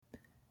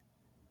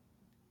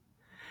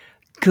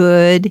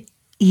Good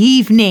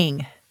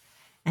evening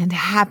and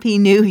Happy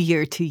New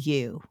Year to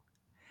you.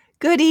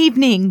 Good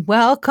evening.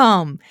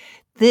 Welcome.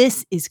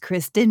 This is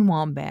Kristen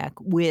Wambach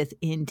with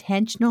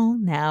Intentional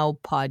Now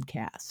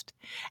Podcast,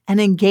 an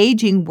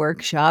engaging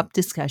workshop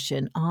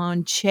discussion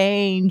on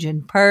change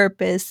and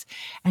purpose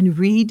and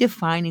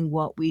redefining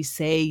what we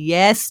say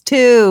yes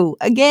to.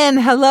 Again,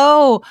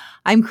 hello.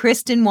 I'm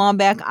Kristen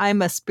Wambach.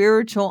 I'm a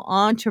spiritual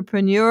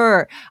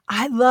entrepreneur.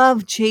 I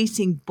love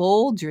chasing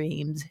bold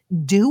dreams,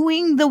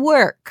 doing the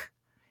work.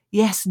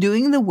 Yes,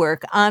 doing the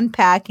work,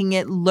 unpacking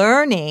it,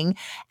 learning,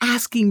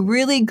 asking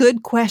really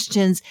good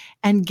questions,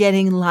 and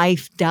getting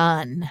life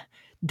done.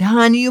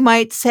 Done, you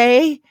might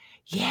say?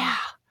 Yeah,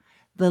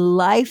 the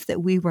life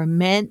that we were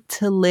meant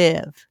to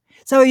live.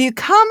 So are you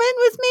coming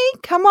with me?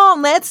 Come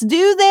on, let's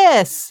do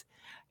this.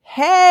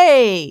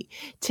 Hey,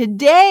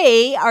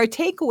 today, our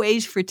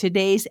takeaways for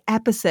today's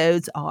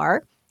episodes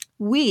are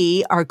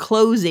we are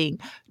closing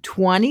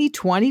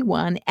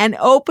 2021 and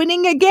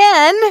opening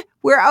again.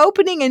 We're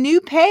opening a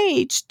new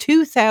page,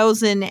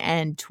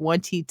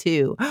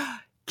 2022.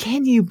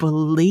 Can you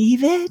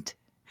believe it?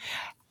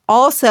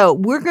 Also,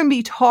 we're going to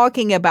be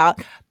talking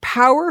about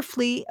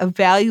powerfully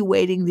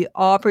evaluating the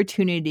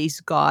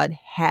opportunities God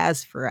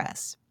has for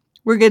us.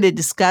 We're going to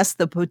discuss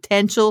the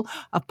potential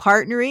of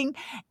partnering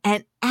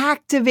and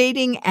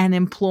activating and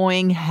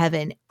employing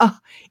heaven. Oh,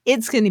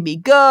 it's going to be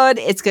good.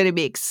 It's going to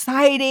be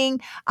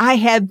exciting. I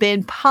have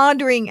been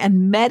pondering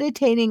and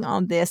meditating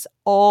on this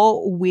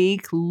all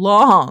week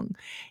long.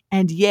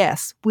 And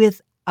yes,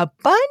 with a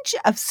bunch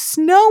of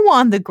snow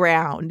on the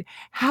ground,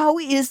 how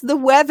is the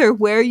weather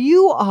where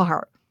you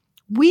are?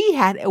 We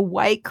had a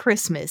white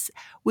Christmas,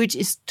 which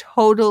is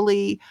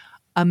totally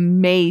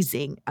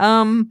amazing.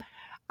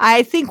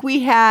 I think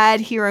we had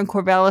here in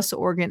Corvallis,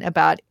 Oregon,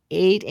 about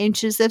 8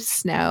 inches of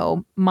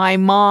snow. My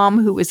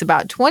mom, who was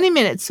about 20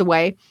 minutes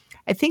away,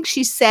 I think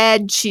she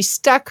said she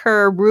stuck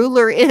her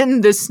ruler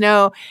in the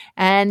snow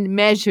and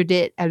measured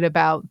it at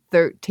about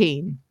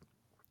 13.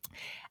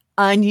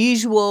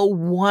 Unusual,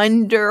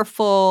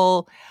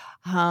 wonderful,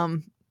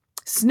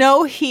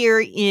 snow here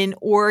in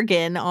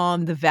Oregon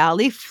on the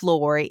valley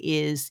floor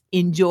is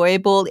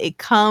enjoyable. It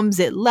comes,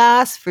 it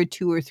lasts for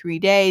 2 or 3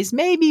 days,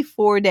 maybe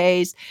 4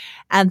 days,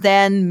 and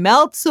then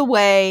melts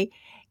away.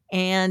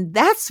 And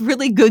that's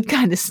really good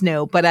kind of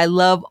snow, but I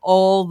love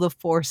all the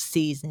 4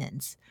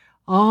 seasons.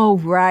 All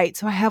right.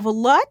 So I have a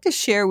lot to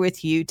share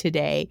with you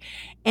today.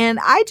 And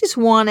I just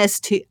want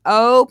us to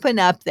open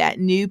up that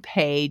new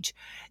page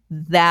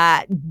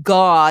that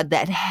God,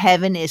 that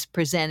heaven is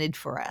presented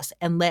for us.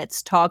 And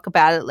let's talk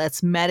about it.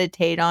 Let's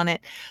meditate on it.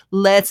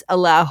 Let's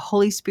allow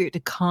Holy Spirit to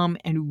come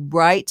and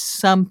write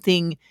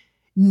something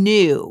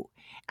new.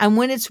 And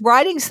when it's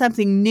writing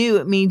something new,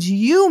 it means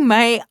you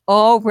may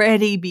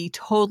already be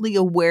totally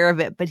aware of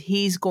it, but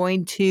He's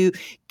going to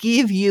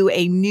give you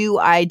a new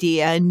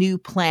idea, a new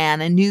plan,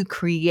 a new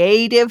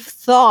creative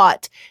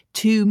thought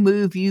to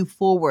move you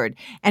forward.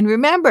 And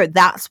remember,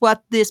 that's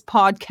what this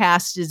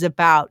podcast is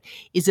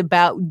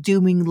about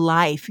doing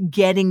life,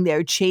 getting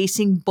there,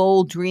 chasing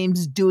bold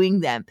dreams, doing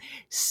them,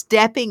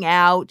 stepping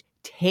out,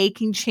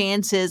 taking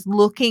chances,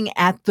 looking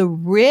at the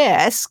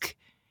risk,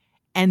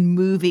 and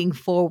moving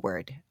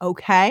forward.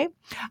 Okay.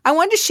 I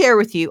want to share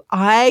with you,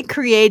 I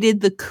created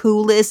the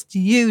coolest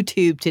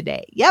YouTube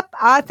today. Yep.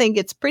 I think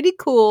it's pretty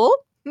cool.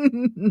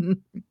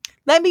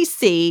 Let me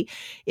see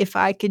if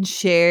I can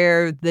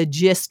share the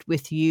gist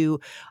with you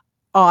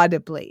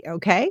audibly.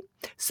 Okay.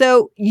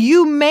 So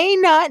you may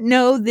not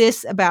know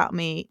this about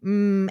me,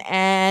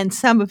 and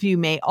some of you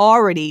may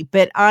already,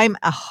 but I'm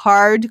a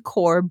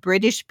hardcore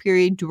British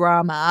period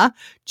drama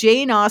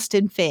Jane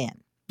Austen fan.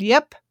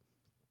 Yep.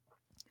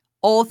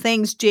 All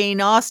things Jane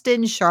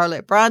Austen,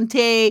 Charlotte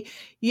Bronte.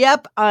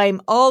 Yep,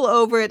 I'm all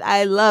over it.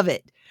 I love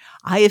it.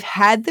 I have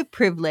had the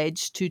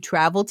privilege to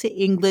travel to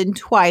England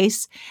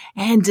twice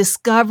and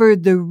discover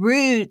the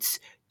roots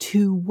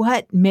to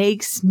what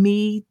makes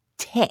me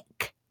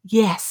tick.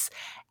 Yes,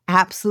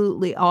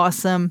 absolutely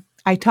awesome.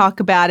 I talk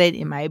about it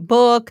in my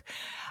book.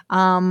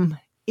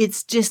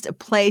 It's just a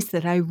place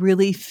that I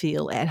really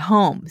feel at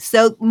home.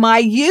 So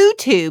my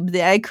YouTube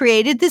that I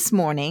created this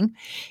morning,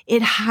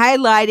 it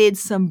highlighted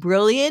some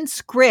brilliant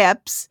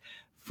scripts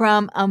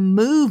from a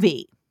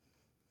movie.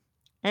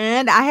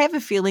 And I have a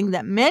feeling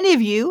that many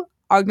of you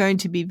are going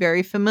to be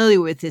very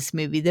familiar with this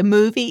movie. The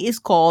movie is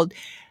called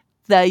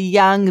The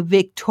Young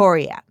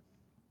Victoria.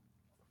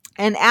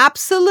 And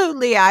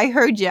absolutely, I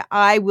heard you.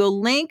 I will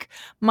link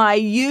my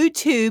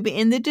YouTube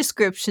in the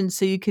description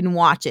so you can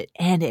watch it.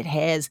 And it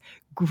has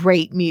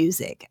great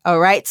music. All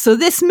right. So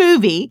this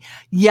movie,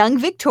 Young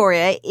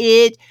Victoria,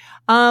 it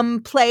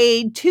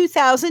played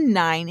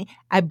 2009,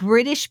 a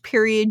British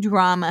period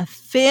drama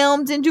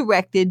filmed and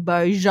directed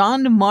by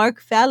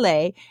Jean-Marc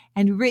Vallée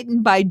and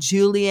written by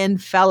Julian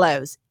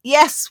Fellowes.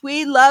 Yes,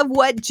 we love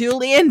what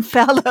Julian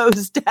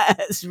Fellowes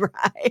does,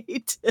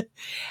 right?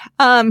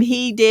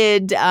 He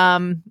did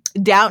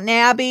Downton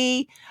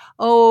Abbey.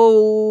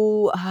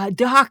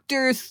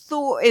 Dr.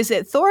 Is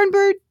it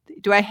Thornbird?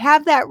 Do I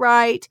have that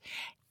right?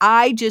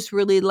 I just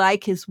really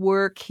like his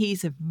work.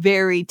 He's a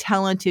very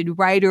talented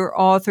writer,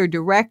 author,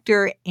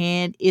 director,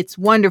 and it's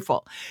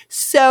wonderful.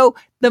 So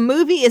the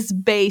movie is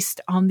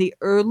based on the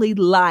early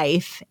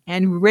life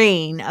and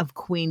reign of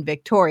Queen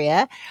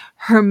Victoria,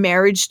 her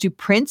marriage to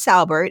Prince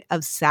Albert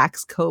of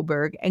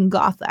Saxe-Coburg and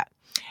Gotha.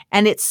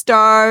 And it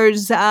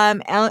stars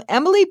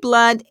Emily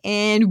Blunt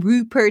and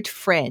Rupert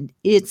Friend.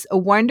 It's a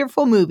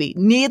wonderful movie.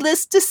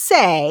 Needless to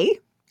say,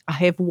 I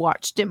have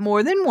watched it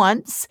more than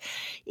once.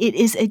 It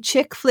is a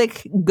chick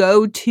flick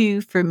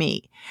go-to for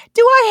me.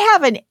 Do I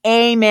have an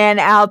amen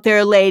out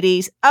there,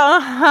 ladies?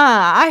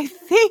 I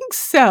think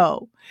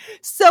so.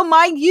 So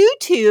my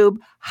YouTube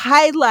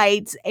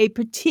highlights a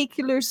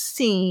particular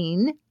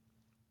scene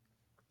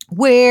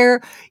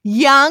where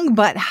young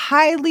but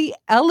highly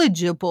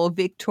eligible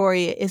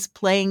Victoria is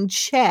playing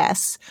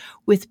chess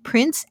with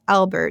Prince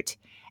Albert,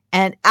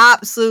 and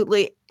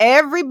absolutely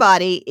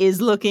everybody is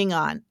looking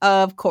on.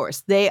 Of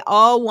course, they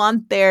all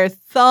want their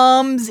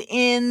thumbs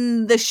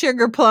in the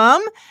sugar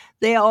plum.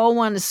 They all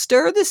want to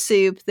stir the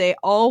soup. They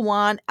all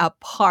want a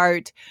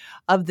part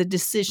of the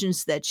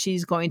decisions that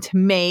she's going to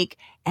make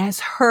as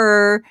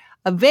her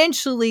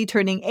eventually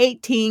turning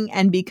 18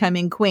 and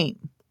becoming queen.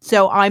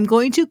 So I'm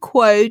going to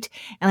quote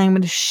and I'm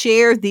going to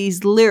share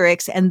these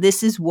lyrics, and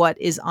this is what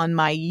is on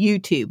my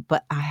YouTube,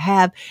 but I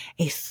have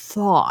a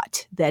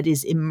thought that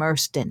is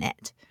immersed in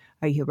it.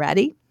 Are you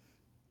ready?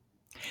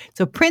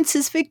 So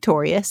Princess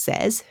Victoria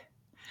says,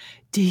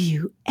 "Do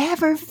you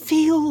ever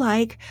feel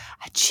like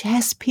a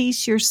chess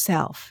piece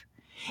yourself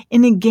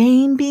in a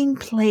game being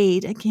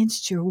played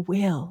against your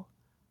will?"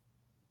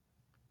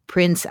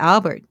 Prince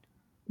Albert,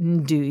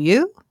 "Do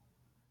you?"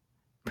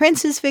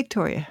 Princess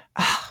Victoria,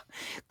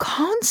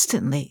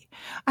 "Constantly.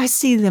 I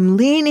see them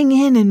leaning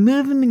in and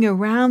moving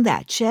around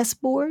that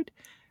chessboard."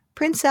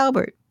 Prince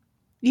Albert,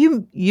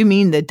 You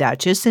mean the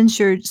Duchess and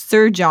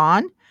Sir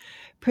John?"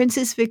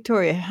 Princess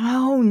Victoria,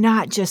 "Oh,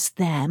 not just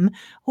them.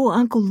 Oh,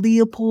 Uncle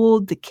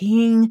Leopold, the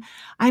king.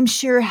 I'm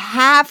sure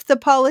half the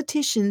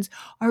politicians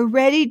are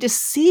ready to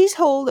seize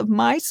hold of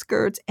my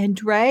skirts and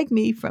drag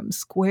me from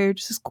square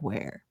to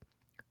square."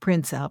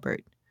 Prince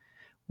Albert,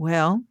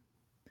 "Well,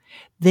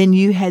 then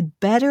you had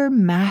better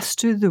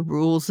master the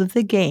rules of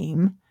the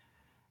game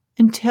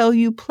until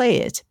you play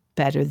it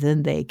better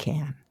than they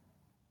can."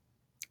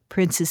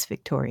 Princess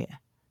Victoria,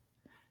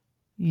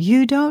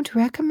 "You don't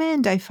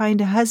recommend I find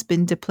a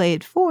husband to play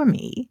it for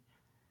me?"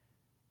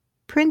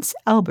 Prince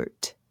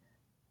Albert,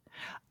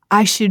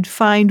 "I should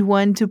find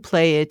one to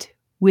play it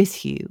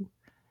with you,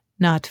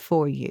 not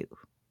for you."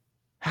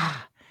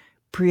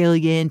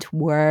 Brilliant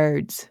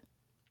words.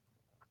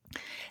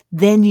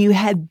 "Then you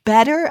had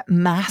better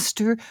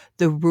master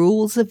the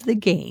rules of the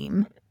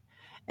game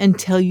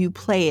until you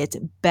play it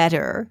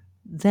better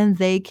than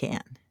they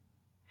can.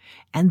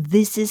 And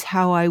this is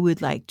how I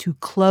would like to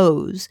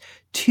close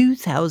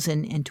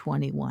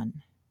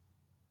 2021.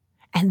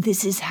 And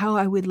this is how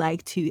I would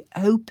like to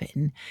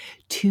open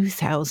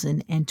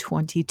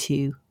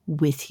 2022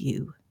 with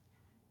you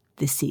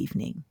this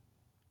evening.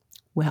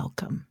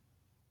 Welcome."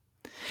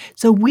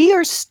 So we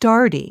are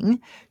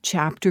starting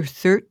chapter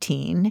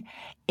 13,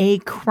 A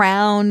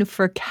Crown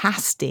for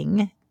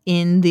Casting,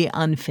 in the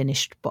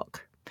Unfinished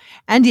Book.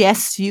 And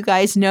yes, you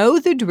guys know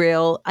the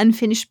drill.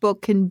 Unfinished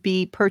Book can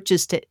be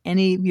purchased at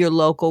any of your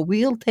local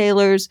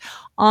retailers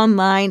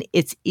online.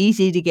 It's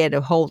easy to get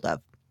a hold of.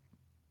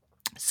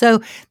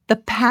 So the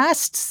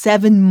past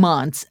 7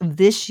 months of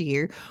this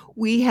year,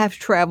 we have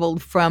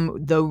traveled from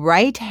the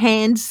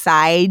right-hand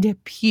side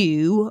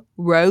pew,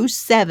 row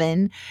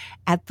 7,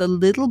 at the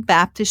Little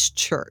Baptist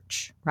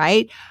Church,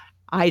 right?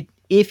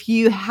 If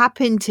you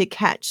happen to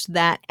catch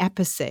that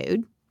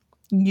episode,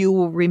 you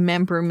will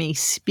remember me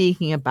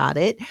speaking about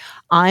it.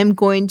 I'm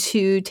going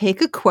to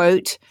take a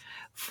quote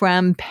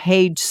from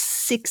page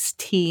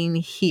 16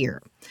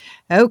 here.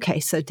 Okay,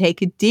 so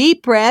take a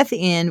deep breath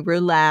in,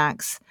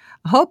 relax.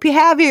 I hope you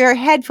have your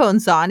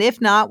headphones on.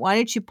 If not, why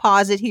don't you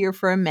pause it here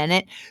for a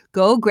minute?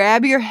 Go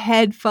grab your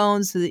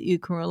headphones so that you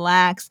can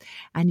relax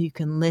and you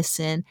can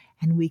listen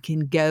and we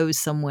can go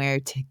somewhere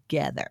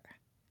together.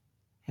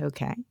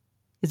 Okay?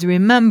 Because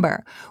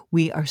remember,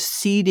 we are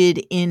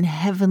seated in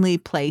heavenly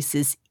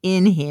places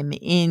in Him,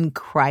 in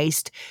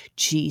Christ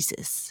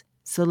Jesus.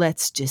 So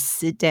let's just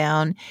sit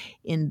down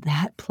in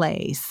that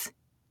place.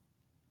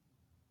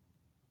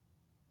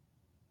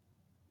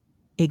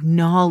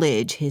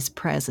 Acknowledge His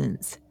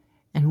presence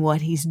and what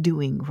He's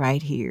doing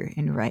right here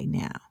and right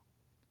now.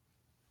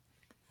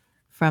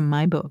 From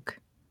my book.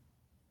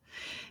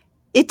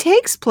 It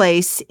takes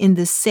place in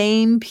the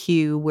same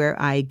pew where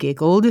I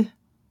giggled,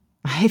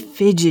 I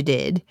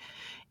fidgeted,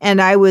 and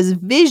I was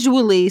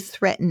visually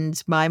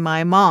threatened by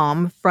my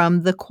mom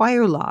from the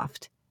choir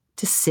loft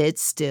to sit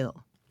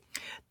still.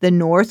 The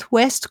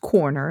northwest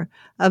corner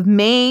of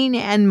Main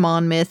and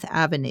Monmouth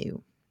Avenue.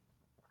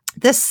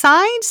 The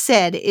sign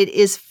said it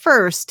is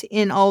first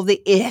in all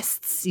the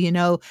ists,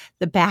 the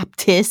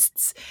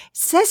Baptists. It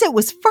says it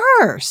was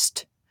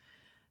first.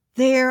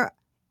 There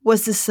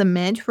was a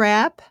cement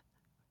ramp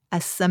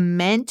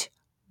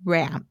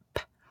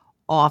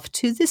off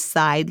to the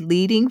side,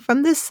 leading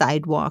from the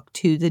sidewalk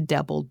to the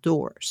double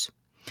doors.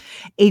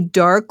 A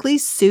darkly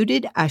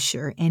suited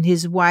usher and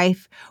his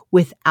wife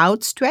with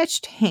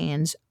outstretched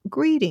hands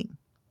greeting.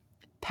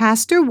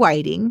 Pastor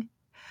Whiting,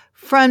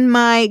 from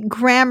my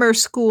grammar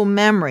school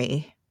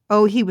memory.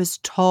 Oh, he was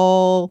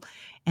tall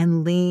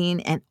and lean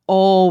and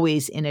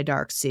always in a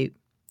dark suit.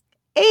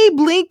 Abe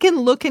Lincoln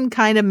looking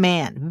kind of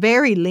man,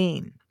 very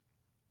lean.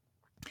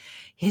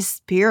 His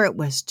spirit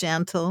was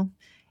gentle.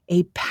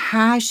 A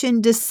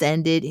passion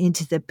descended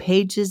into the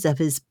pages of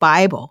his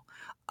Bible.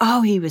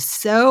 Oh, he was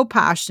so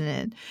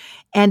passionate.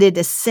 And it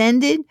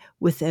ascended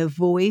with a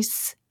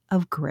voice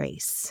of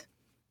grace.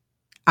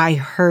 I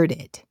heard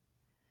it.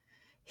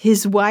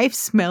 His wife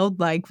smelled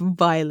like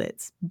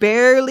violets,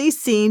 barely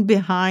seen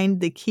behind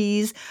the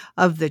keys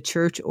of the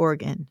church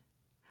organ.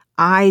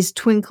 Eyes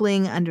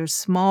twinkling under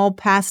small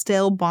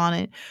pastel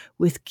bonnet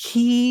with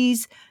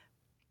keys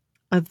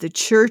of the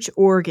church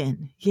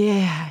organ.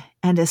 Yeah,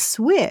 and a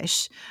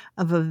swish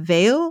of a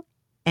veil,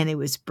 and it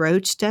was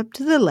broached up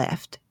to the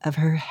left of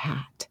her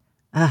hat.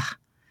 Ugh.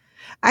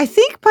 I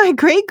think my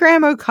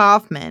great-grandma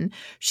Kaufman,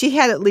 she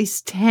had at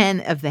least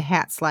 10 of the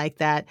hats like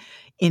that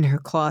in her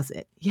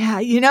closet. Yeah,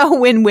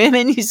 when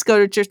women used to go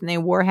to church and they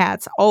wore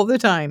hats all the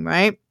time,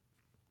 right?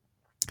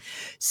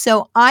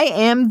 So I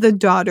am the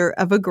daughter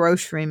of a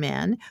grocery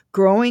man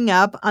growing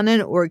up on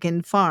an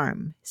Oregon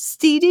farm,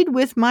 seated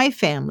with my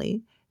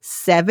family,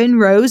 7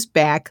 rows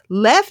back,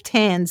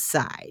 left-hand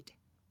side.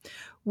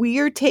 We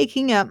are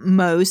taking up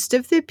most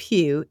of the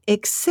pew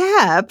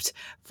except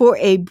for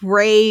a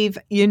brave,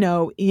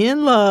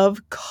 in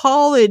love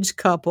college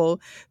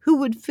couple who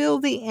would fill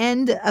the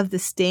end of the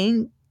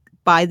stained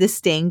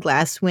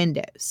glass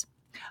windows.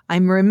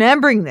 I'm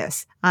remembering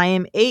this. I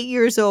am 8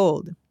 years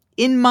old.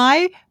 In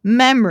my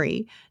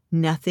memory,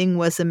 nothing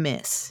was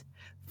amiss.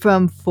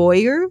 From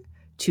foyer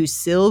to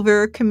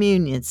silver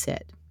communion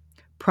set,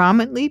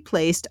 prominently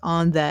placed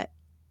on the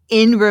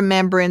in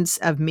remembrance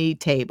of me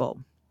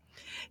table.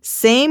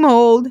 Same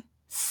old,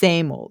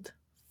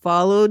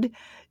 followed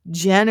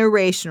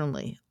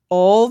generationally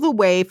all the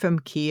way from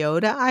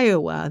Keota,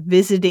 Iowa,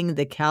 visiting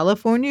the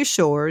California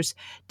shores,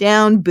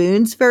 down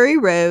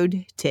Boonesbury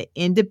Road to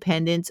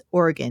Independence,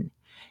 Oregon.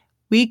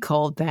 We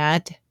called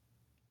that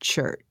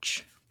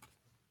church.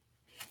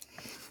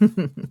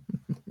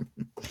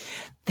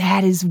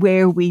 That is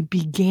where we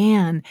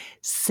began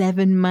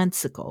 7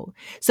 months ago.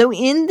 So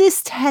in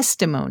this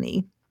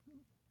testimony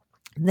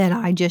that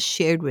I just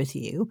shared with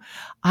you,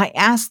 I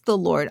asked the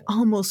Lord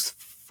almost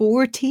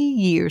 40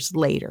 years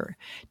later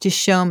to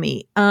show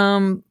me,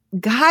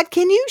 God,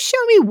 can you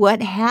show me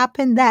what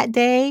happened that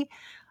day?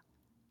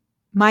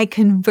 My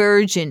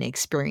conversion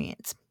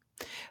experience.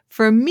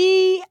 For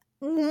me,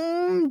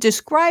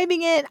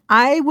 describing it,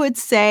 I would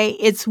say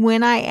it's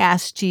when I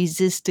asked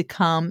Jesus to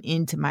come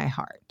into my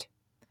heart.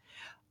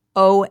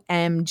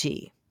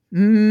 OMG.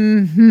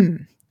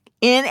 In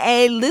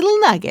a little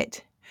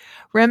nugget.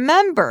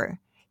 Remember,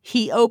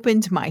 he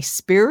opened my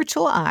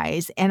spiritual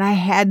eyes and I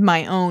had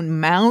my own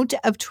Mount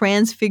of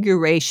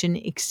Transfiguration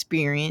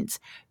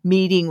experience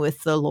meeting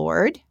with the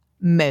Lord,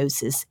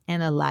 Moses,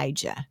 and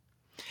Elijah.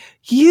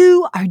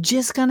 You are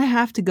just going to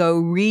have to go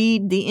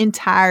read the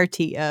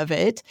entirety of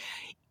it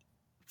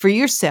for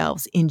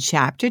yourselves in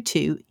chapter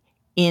 2,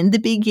 In the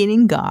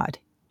Beginning God,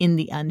 in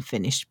the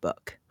Unfinished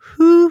Book.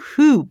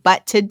 Hoo-hoo.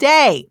 But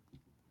today,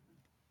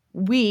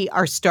 we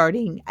are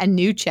starting a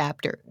new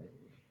chapter,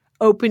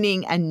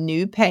 opening a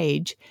new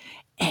page,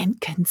 and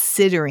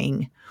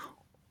considering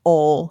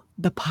all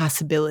the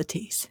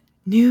possibilities.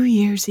 New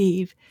Year's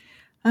Eve.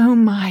 Oh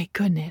my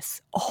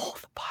goodness, all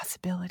the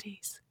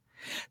possibilities.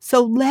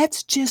 So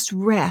let's just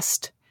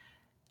rest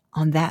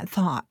on that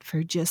thought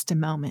for just a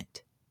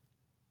moment.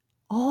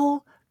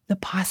 All the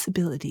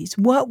possibilities.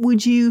 What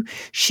would you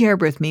share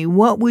with me?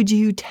 What would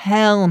you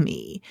tell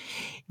me?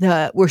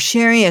 We're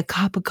sharing a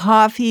cup of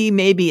coffee,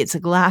 maybe it's a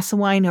glass of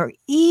wine, or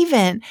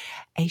even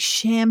a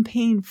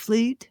champagne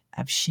flute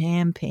of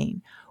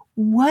champagne.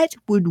 What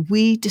would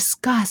we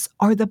discuss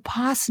are the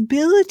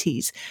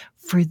possibilities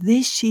for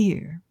this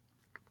year?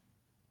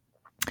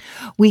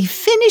 We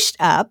finished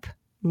up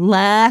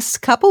last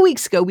couple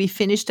weeks ago, we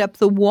finished up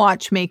the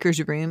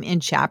watchmaker's room in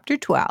chapter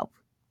 12.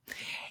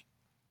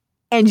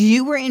 And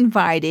you were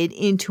invited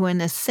into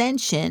an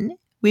ascension.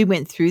 We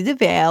went through the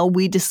veil.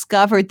 We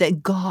discovered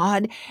that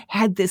God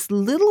had this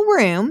little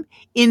room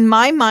in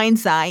my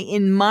mind's eye,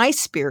 in my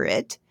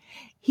spirit.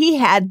 He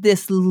had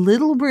this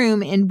little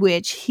room in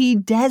which he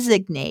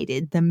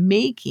designated the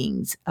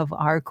makings of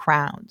our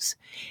crowns.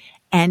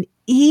 And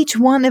each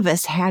one of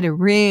us had a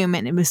room,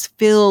 and it was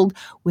filled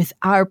with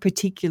our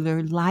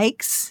particular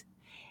likes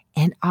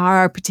and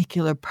our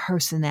particular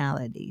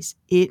personalities.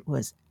 It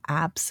was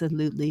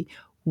absolutely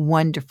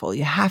wonderful.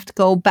 You have to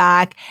go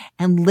back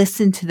and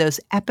listen to those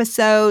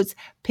episodes,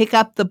 pick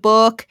up the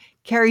book,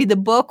 carry the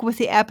book with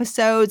the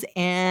episodes,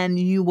 and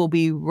you will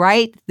be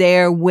right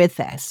there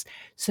with us.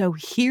 So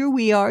here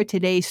we are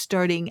today,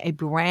 starting a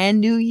brand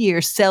new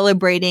year,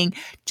 celebrating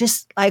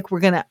just like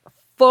we're going to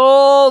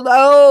fold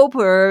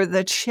over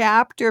the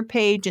chapter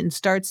page and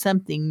start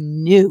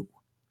something new.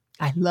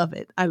 I love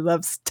it. I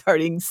love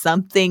starting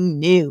something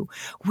new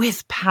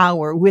with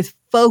power, with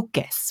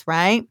focus,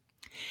 right?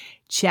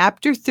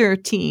 Chapter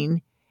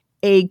 13,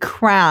 a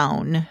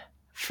crown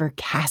for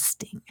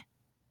casting.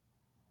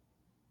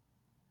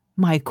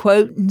 My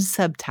quote and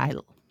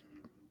subtitle: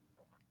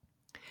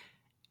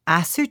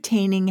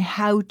 ascertaining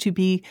how to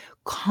be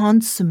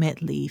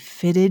consummately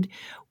fitted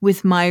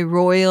with my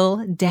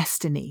royal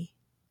destiny.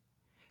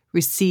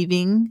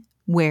 Receiving,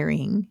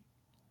 wearing,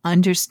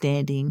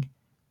 understanding,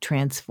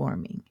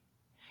 transforming.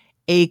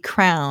 A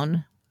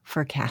crown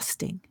for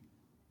casting.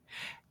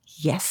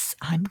 Yes,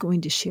 I'm going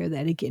to share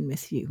that again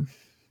with you.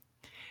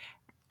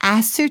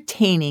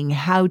 Ascertaining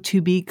how to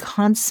be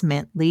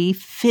consummately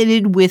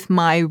fitted with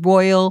my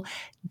royal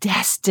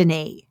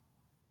destiny.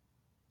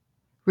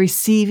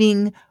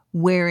 Receiving,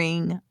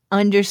 wearing,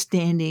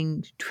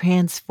 understanding,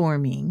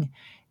 transforming.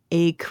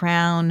 A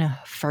crown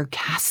for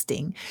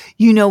casting.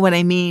 You know what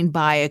I mean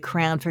by a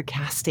crown for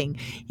casting.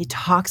 It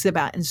talks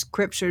about in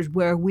scriptures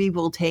where we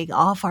will take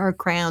off our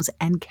crowns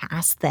and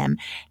cast them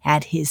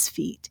at his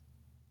feet.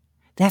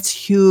 That's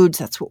huge.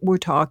 That's what we're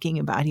talking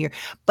about here.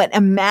 But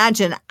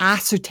imagine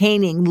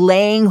ascertaining,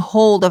 laying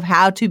hold of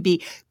how to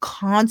be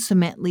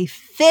consummately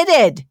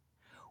fitted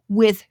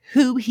with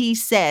who he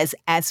says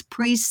as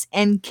priests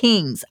and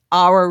kings,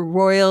 our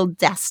royal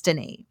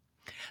destiny.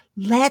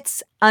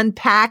 Let's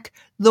unpack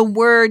the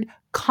word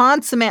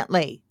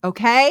consummately,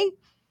 okay?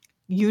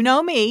 You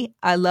know me,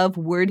 I love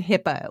word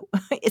hippo.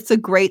 It's a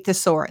great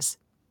thesaurus.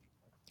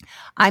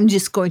 I'm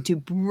just going to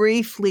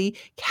briefly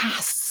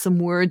cast some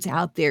words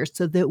out there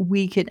so that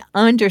we can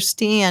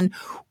understand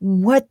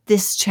what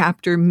this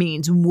chapter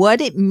means,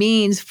 what it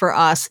means for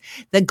us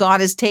that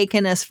God has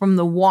taken us from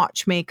the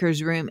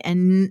watchmaker's room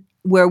and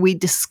where we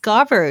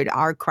discovered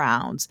our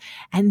crowns.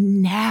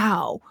 And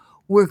now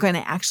we're going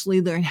to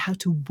actually learn how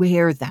to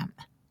wear them,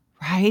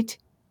 right?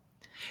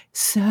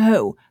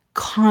 So,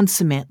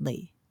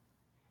 consummately,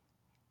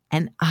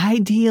 an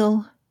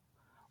ideal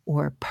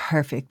or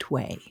perfect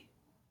way.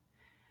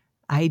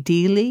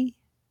 Ideally,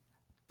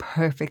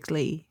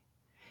 perfectly,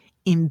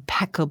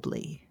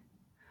 impeccably,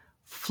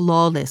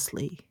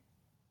 flawlessly,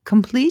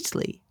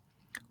 completely,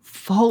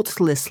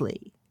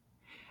 faultlessly,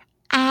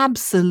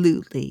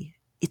 absolutely.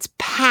 It's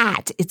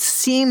pat, it's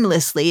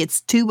seamlessly,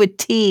 it's to a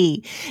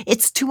T,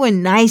 it's to a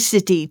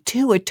nicety,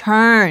 to a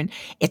turn,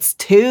 it's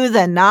to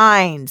the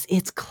nines,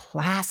 it's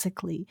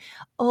classically,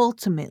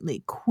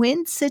 ultimately,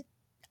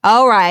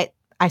 All right,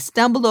 I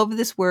stumbled over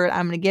this word.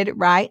 I'm going to get it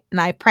right, and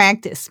I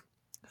practice.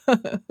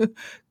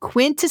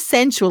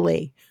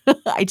 Quintessentially.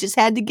 I just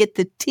had to get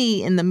the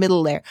T in the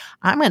middle there.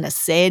 I'm going to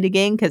say it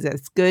again because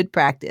it's good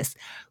practice.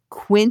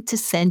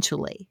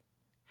 Quintessentially.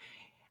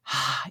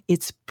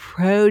 It's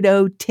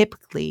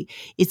prototypically,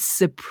 it's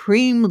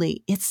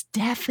supremely, it's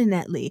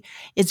definitely,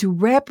 it's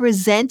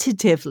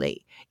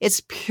representatively,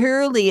 it's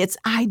purely, it's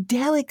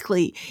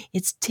idolically,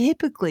 it's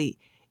typically,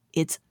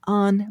 it's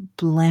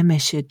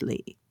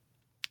unblemishedly.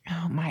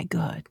 Oh my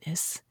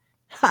goodness.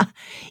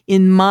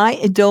 In my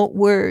adult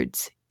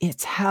words,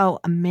 it's how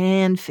a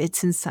man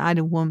fits inside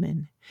a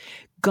woman.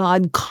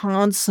 God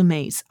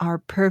consummates our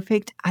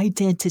perfect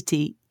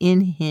identity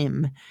in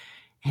him,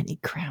 and he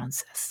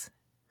crowns us.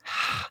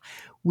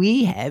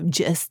 We have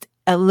just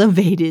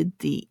elevated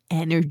the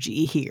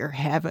energy here,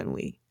 haven't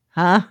we?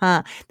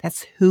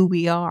 That's who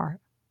we are.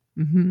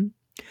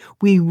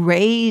 We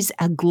raise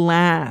a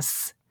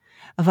glass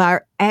of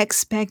our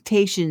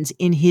expectations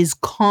in his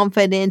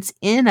confidence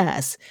in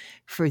us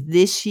for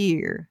this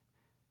year,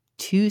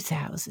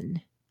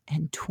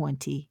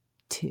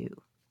 2022.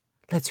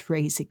 Let's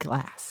raise a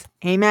glass.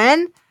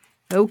 Amen?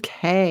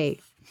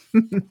 Okay.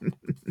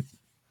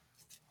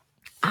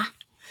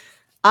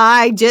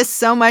 I just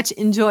so much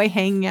enjoy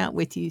hanging out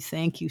with you.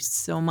 Thank you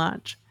so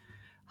much.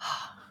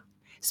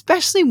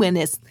 Especially when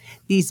it's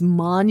these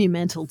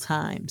monumental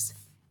times.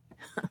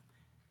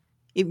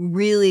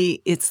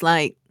 It's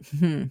like,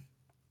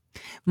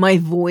 my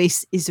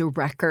voice is a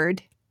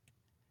record.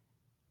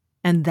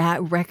 And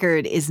that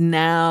record is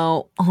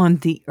now on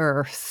the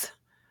earth.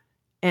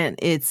 And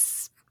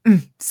it's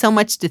so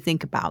much to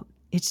think about.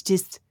 It's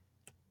just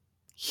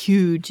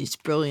huge. It's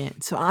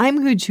brilliant. So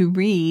I'm going to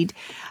read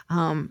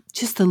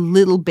just a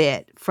little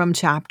bit from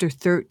chapter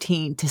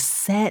 13 to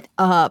set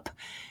up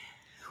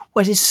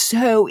what is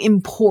so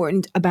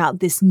important about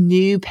this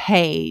new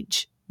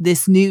page,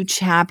 this new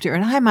chapter,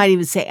 and I might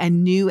even say a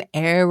new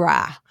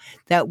era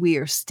that we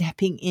are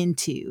stepping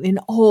into in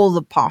all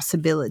the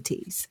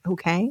possibilities,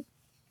 okay?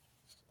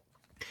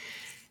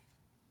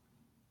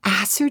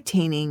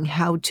 Ascertaining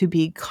how to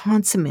be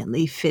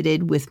consummately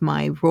fitted with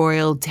my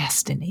royal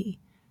destiny.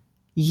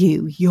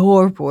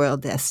 Your royal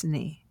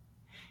destiny.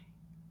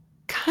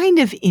 Kind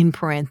of in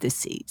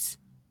parentheses.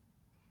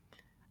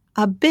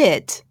 A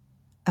bit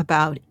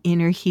about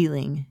inner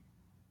healing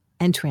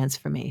and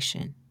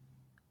transformation.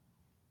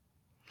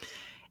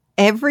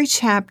 Every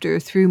chapter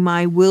through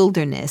my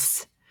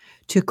wilderness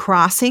to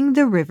crossing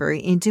the river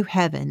into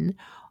heaven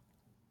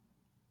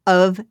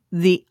of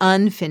the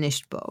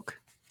unfinished book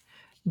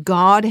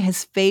God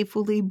has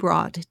faithfully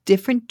brought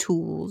different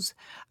tools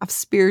of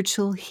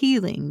spiritual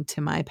healing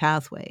to my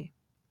pathway.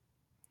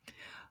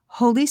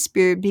 Holy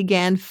Spirit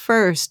began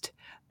first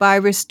by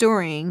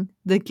restoring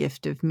the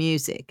gift of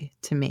music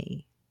to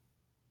me,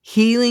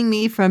 healing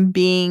me from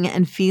being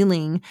and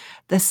feeling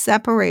the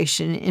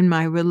separation in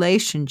my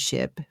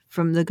relationship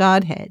from the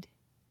Godhead.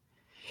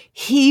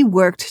 He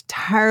worked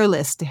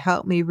tireless to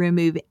help me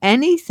remove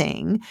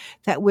anything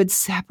that would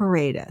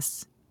separate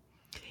us.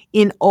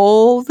 In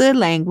all the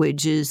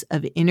languages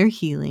of inner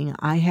healing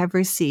I have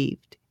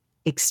received,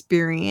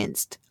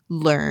 experienced,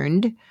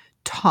 learned,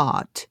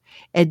 taught,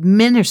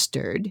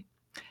 administered,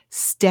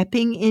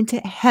 stepping into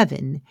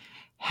heaven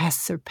has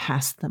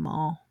surpassed them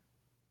all.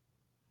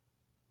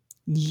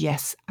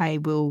 Yes, I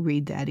will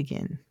read that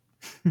again.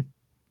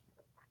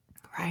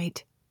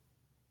 Right?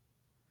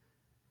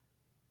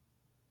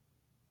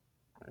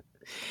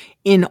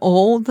 In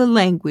all the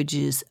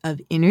languages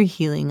of inner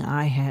healing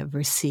I have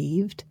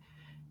received,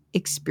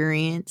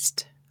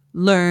 experienced,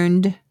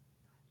 learned,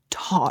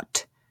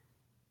 taught,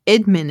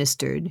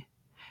 administered,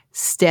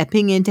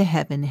 stepping into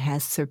heaven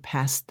has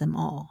surpassed them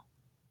all.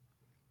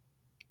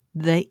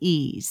 The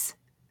ease.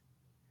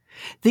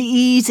 The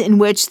ease in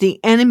which the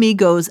enemy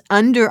goes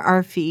under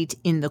our feet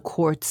in the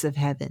courts of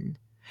heaven.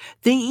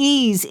 The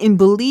ease in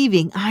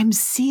believing I'm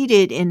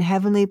seated in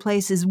heavenly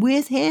places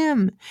with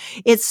him.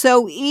 It's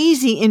so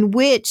easy in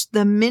which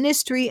the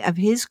ministry of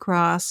his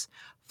cross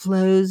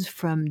flows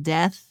from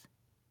death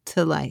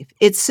to life.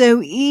 It's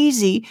so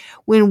easy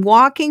when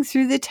walking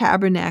through the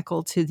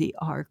tabernacle to the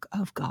ark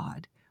of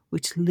God,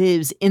 which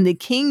lives in the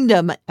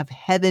kingdom of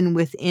heaven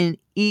within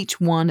each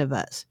one of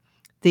us.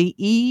 The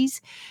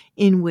ease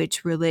in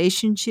which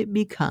relationship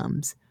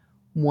becomes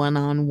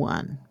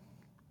one-on-one.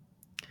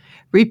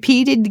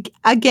 Repeated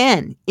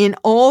again, in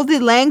all the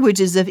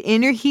languages of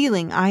inner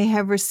healing I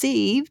have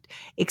received,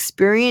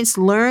 experienced,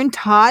 learned,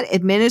 taught,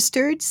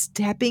 administered,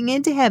 stepping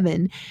into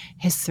heaven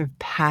has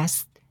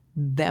surpassed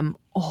them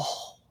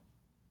all.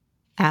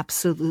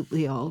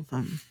 Absolutely all of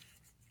them.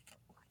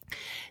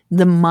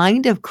 The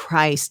mind of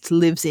Christ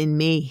lives in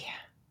me,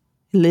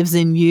 lives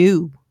in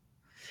you.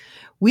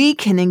 We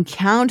can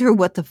encounter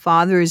what the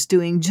Father is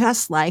doing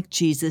just like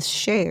Jesus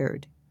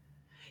shared.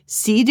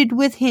 Seated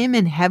with him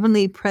in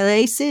heavenly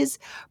places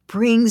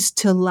brings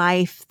to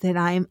life that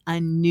I'm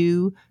a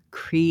new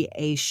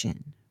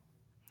creation.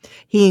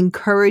 He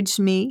encouraged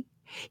me.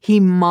 He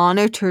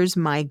monitors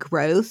my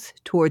growth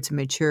towards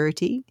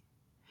maturity.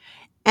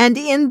 And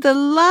in the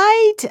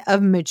light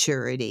of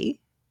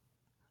maturity,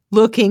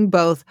 looking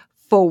both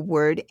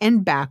forward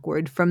and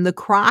backward from the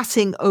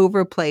crossing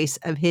over place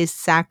of his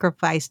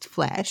sacrificed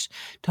flesh,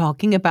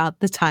 talking about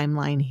the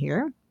timeline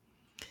here,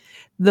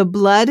 the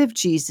blood of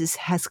Jesus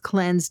has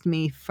cleansed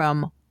me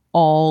from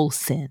all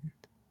sin.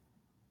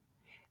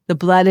 The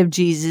blood of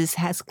Jesus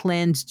has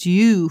cleansed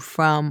you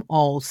from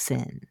all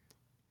sin.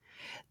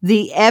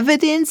 The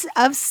evidence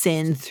of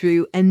sin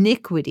through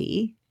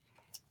iniquity,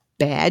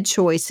 bad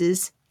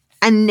choices,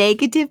 and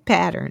negative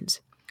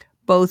patterns,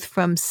 both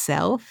from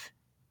self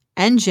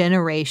and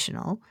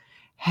generational,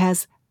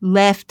 has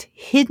left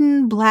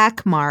hidden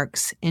black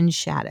marks and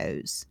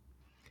shadows.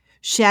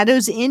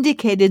 Shadows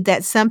indicated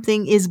that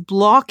something is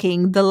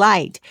blocking the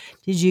light.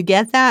 Did you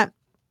get that?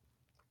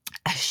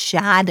 A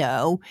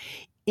shadow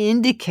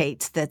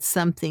indicates that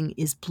something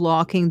is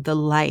blocking the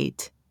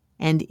light.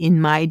 And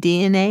in my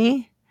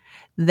DNA,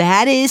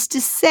 that is to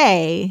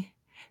say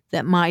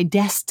that my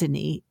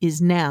destiny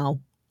is now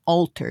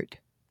altered.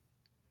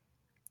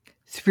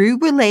 Through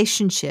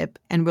relationship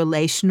and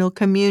relational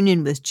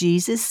communion with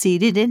Jesus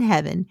seated in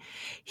heaven,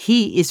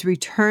 he is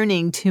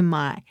returning to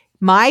my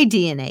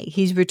DNA.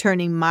 He's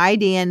returning my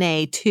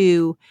DNA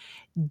to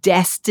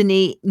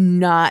destiny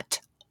not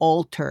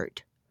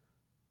altered.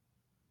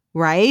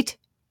 Right?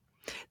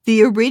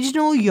 The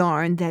original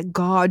yarn that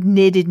God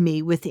knitted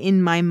me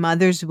within my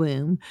mother's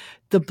womb,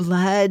 the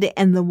blood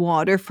and the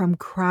water from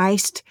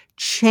Christ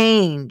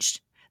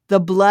changed. The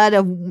blood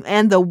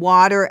and the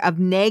water of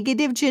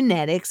negative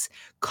genetics,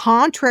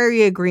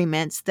 contrary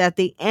agreements that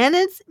the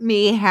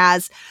enemy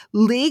has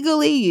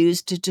legally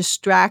used to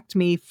distract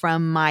me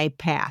from my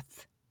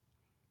path.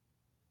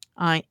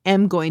 I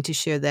am going to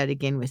share that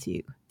again with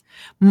you.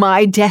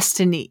 My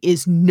destiny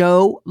is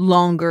no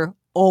longer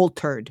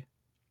altered.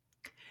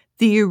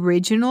 The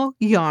original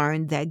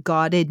yarn that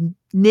God had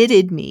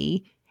knitted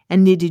me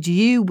and knitted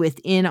you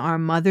within our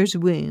mother's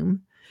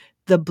womb,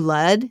 the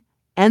blood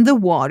and the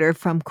water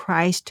from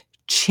Christ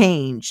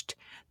changed.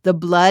 The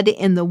blood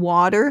and the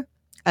water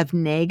of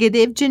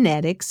negative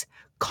genetics,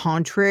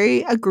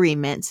 contrary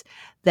agreements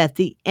that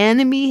the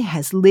enemy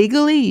has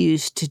legally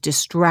used to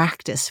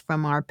distract us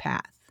from our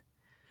path.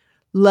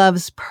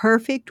 Love's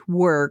perfect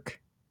work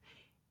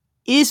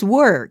is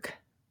work,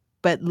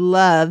 but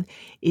love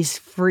is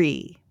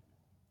free.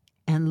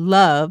 And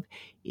love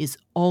is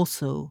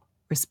also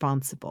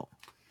responsible.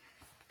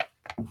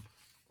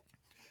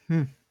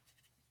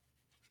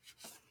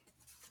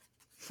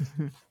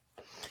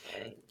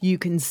 You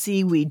can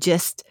see we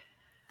just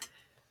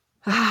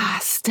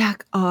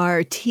Stuck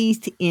our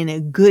teeth in a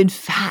good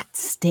fat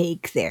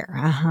steak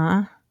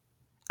there.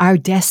 Our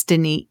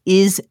destiny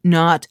is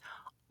not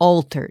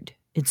altered.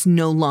 It's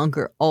no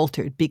longer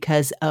altered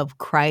because of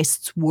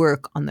Christ's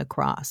work on the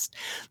cross.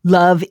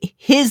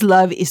 His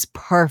love is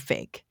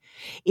perfect.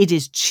 It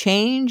is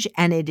change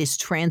and it is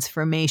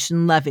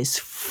transformation. Love is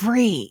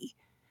free.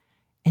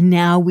 And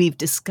now we've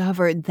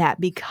discovered that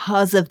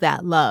because of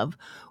that love,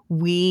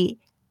 we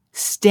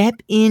step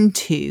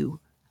into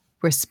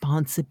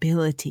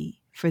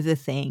responsibility for the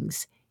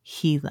things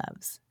he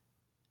loves.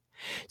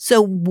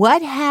 So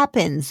what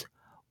happens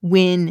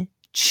when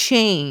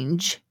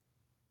change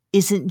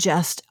isn't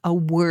just a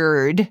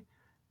word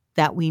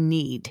that we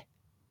need,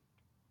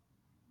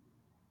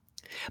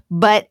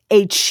 but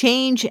a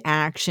change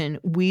action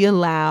we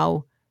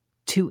allow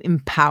to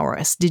empower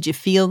us? Did you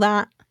feel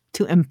that?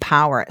 To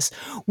empower us.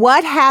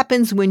 What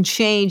happens when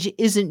change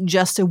isn't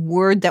just a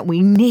word that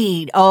we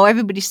need? Oh,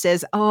 everybody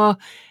says,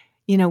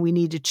 we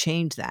need to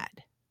change that.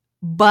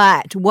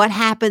 But what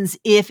happens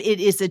if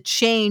it is a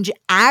change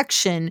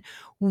action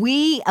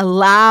we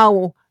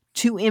allow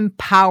to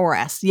empower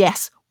us?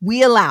 Yes,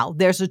 we allow.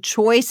 There's a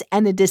choice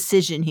and a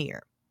decision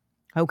here.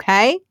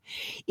 Okay?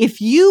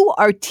 If you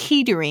are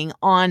teetering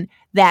on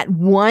that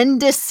one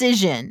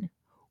decision,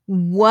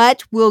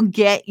 what will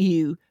get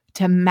you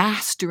to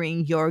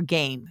mastering your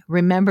game?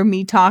 Remember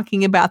me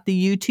talking about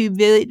the YouTube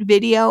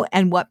video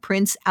and what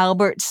Prince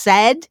Albert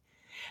said?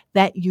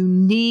 That you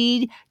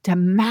need to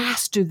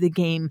master the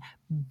game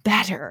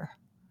better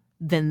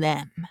than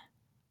them.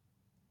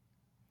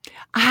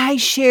 I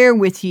share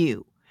with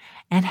you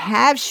and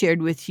have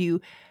shared with you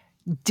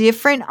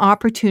different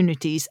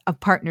opportunities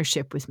of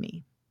partnership with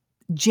me.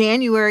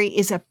 January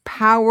is a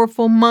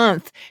powerful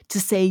month to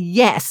say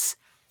yes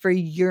for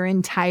your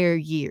entire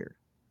year,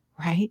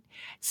 right?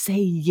 Say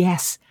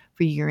yes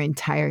for your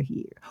entire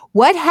year.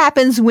 What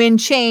happens when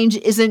change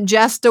isn't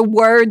just a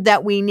word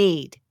that we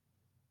need?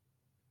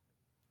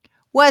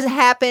 What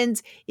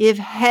happens if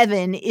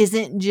heaven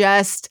isn't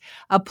just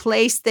a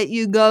place that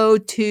you go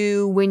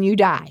to when you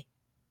die?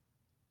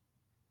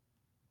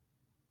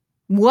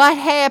 What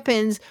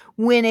happens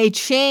when a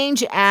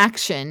change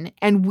action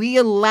and we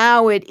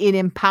allow it, it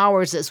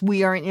empowers us?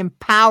 We are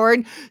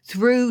empowered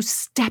through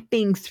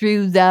stepping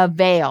through the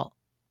veil.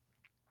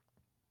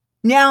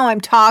 Now I'm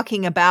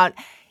talking about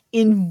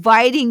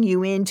inviting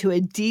you into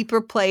a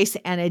deeper place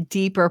and a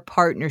deeper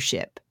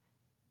partnership.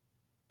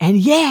 And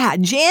yeah,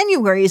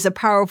 January is a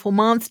powerful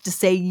month to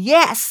say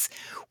yes.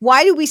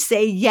 Why do we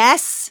say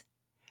yes?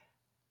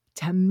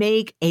 To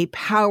make a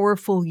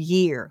powerful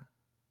year.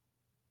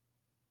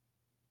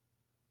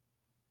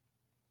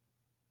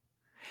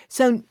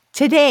 So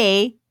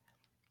today,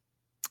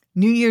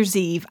 New Year's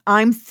Eve,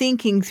 I'm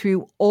thinking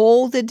through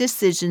all the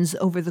decisions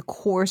over the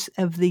course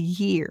of the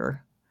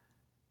year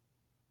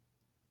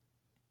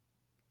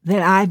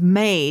that I've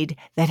made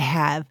that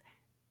have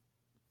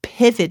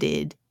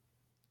pivoted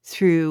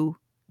through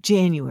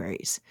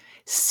Januaries,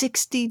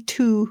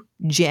 62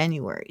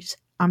 Januaries.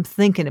 I'm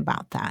thinking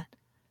about that.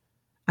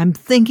 I'm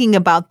thinking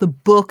about the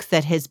book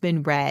that has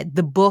been read,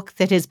 the book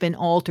that has been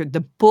altered,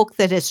 the book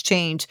that has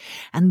changed,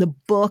 and the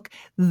book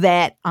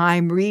that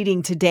I'm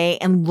reading today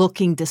and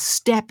looking to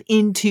step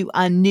into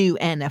anew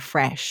and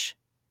afresh.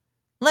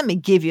 Let me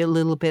give you a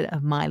little bit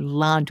of my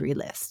laundry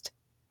list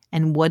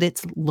and what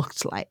it's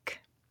looked like.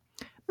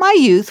 My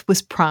youth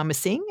was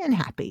promising and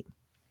happy.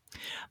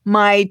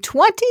 My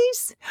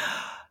 20s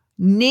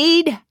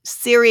need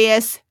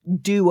serious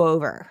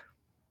do-over.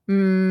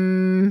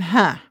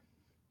 My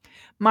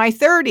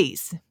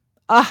 30s,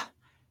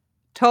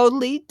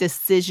 totally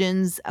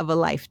decisions of a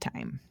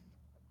lifetime.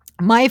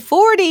 My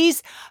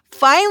 40s,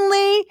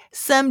 finally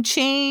some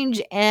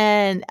change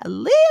and a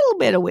little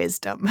bit of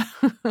wisdom.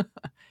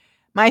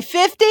 My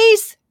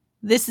 50s,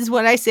 this is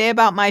what I say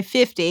about my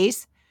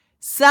 50s.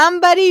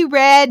 Somebody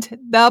read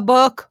the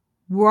book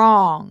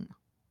wrong.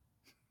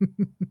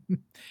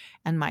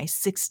 And my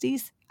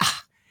 60s,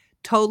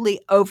 totally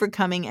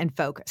overcoming and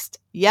focused.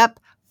 Yep.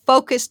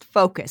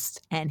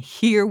 Focused. And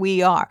here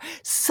we are.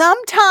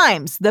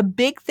 Sometimes the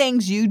big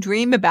things you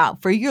dream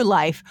about for your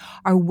life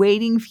are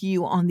waiting for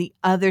you on the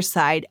other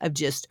side of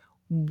just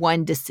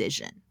one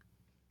decision.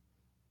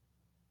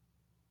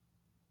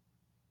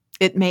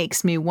 It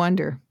makes me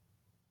wonder,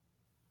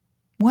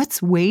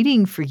 what's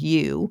waiting for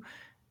you?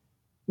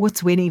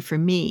 What's waiting for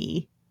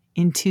me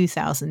in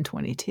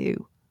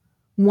 2022?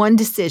 One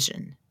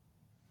decision.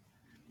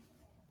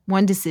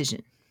 One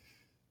decision.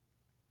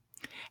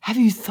 Have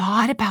you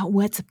thought about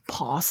what's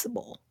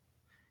possible?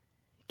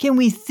 Can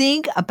we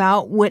think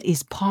about what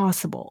is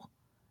possible?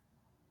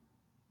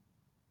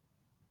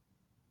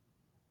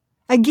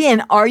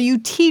 Again, are you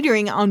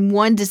teetering on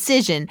one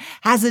decision?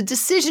 Has a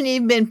decision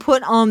even been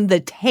put on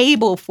the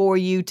table for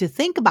you to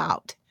think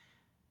about?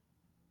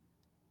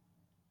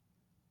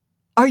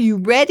 Are you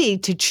ready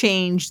to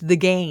change the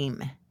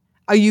game?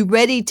 Are you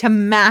ready to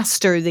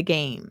master the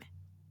game?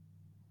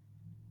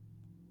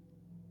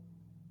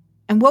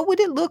 And what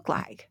would it look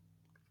like?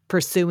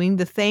 Pursuing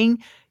the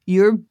thing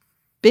you've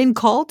been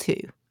called to.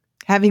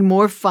 having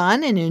more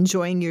fun and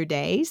enjoying your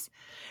days,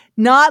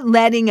 not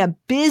letting a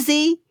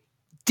busy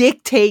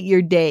dictate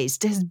your days.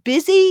 Does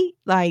busy,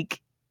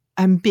 like,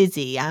 I'm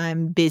busy,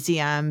 I'm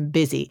busy, I'm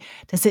busy,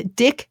 does it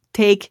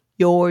dictate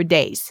your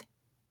days?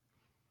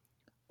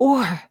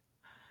 Or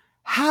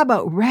how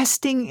about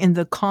resting in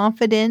the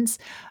confidence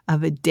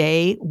of a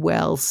day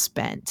well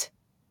spent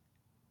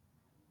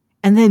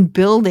and then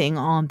building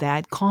on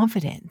that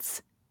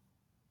confidence?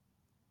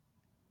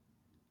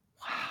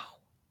 Wow,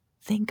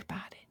 think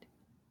about it.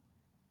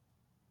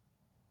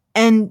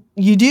 And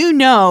you do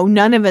know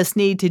none of us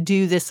need to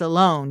do this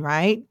alone,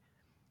 right?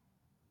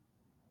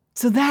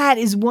 So that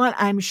is what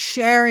I'm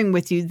sharing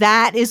with you.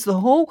 That is the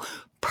whole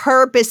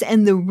purpose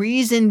and the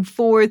reason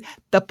for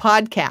the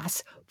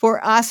podcast,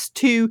 for us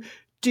to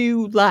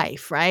do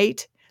life,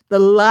 right? The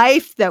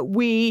life that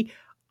we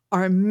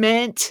are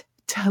meant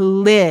to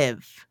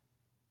live.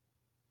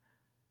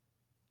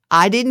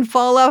 I didn't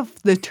fall off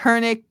the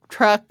turnip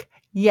truck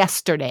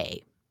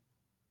yesterday,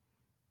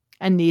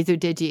 and neither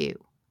did you.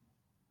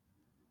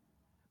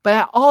 But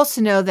I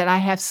also know that I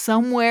have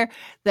somewhere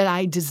that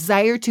I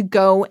desire to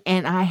go,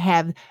 and I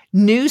have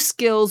new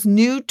skills,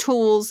 new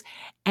tools,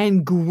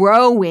 and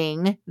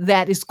growing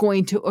that is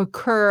going to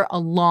occur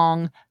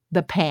along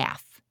the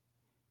path.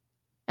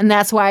 And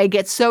that's why I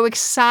get so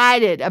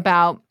excited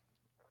about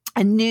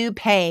a new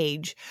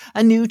page,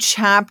 a new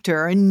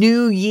chapter, a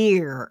new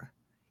year.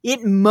 It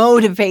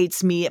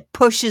motivates me. It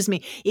pushes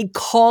me. It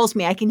calls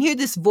me. I can hear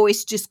this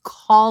voice just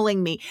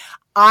calling me.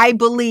 I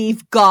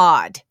believe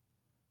God.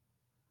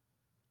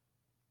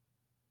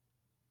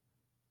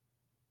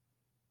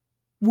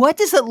 What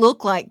does it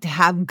look like to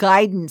have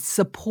guidance,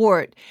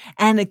 support,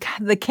 and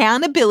the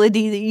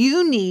accountability that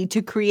you need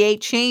to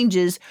create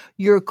changes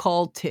you're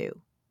called to?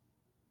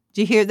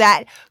 Do you hear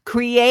that?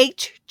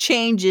 Create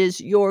changes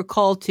you're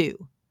called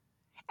to,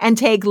 and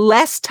take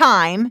less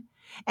time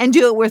and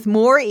do it with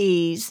more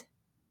ease.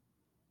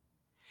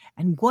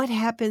 And what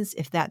happens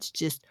if that's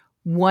just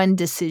one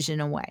decision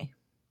away?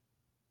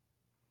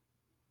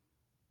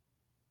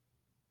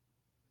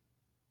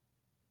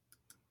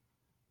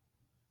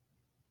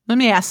 Let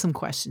me ask some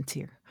questions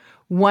here.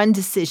 One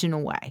decision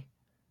away.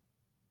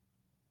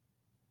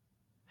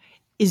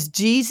 Is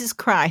Jesus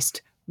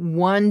Christ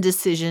one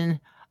decision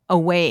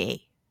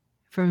away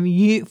from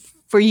you,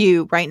 for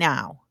you right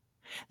now?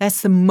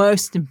 That's the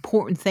most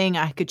important thing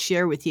I could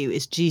share with you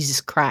is Jesus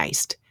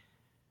Christ.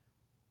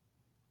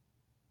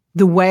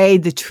 The way,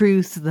 the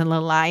truth, the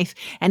life.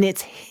 And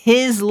it's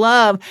his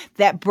love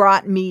that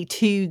brought me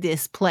to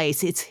this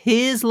place. It's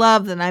his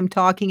love that I'm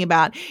talking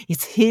about.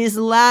 It's his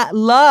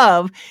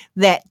love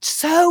that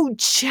so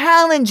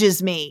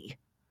challenges me.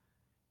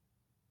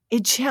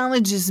 It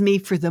challenges me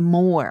for the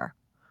more.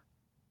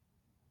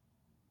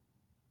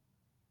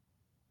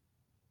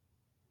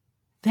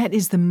 That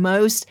is the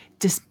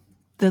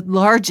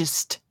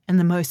largest and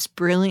the most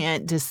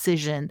brilliant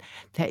decision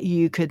that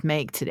you could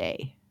make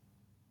today.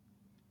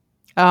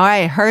 Oh,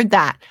 I heard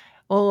that.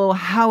 Oh,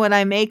 how would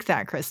I make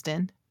that,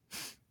 Kristen?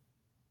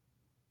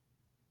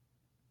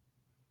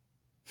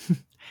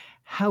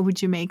 How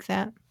would you make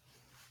that?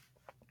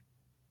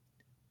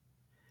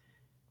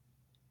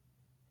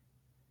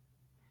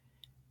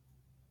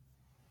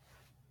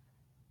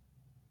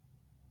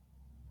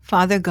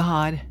 Father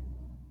God,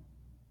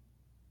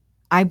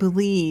 I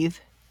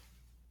believe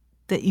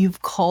that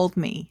you've called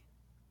me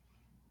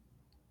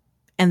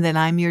and that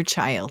I'm your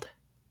child.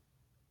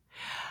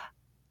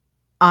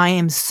 I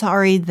am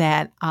sorry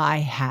that I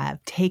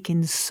have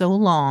taken so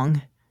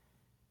long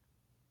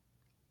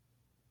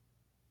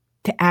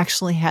to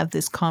actually have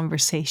this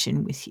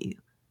conversation with you.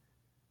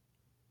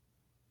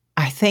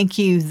 I thank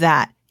you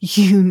that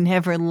you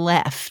never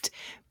left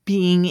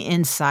being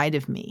inside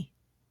of me.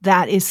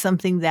 That is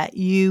something that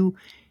you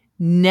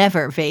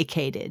never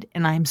vacated,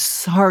 and I'm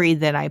sorry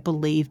that I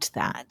believed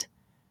that.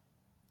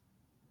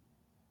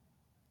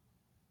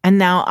 And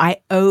now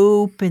I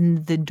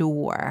open the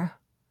door.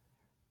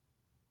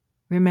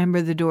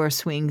 Remember, the door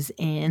swings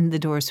in, the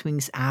door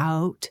swings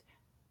out.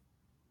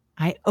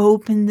 I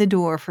open the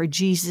door for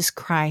Jesus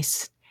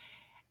Christ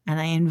and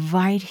I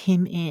invite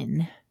him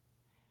in.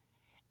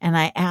 And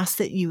I ask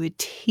that you would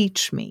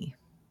teach me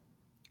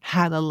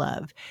how to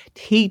love,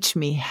 teach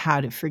me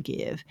how to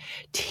forgive,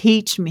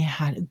 teach me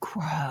how to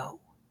grow,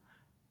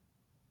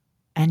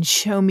 and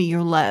show me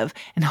your love.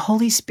 And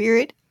Holy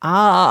Spirit,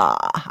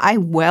 I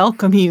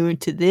welcome you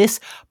to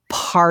this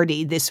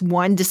party, this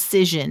one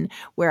decision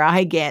where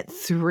I get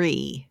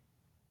 3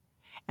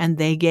 and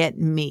they get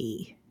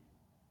me.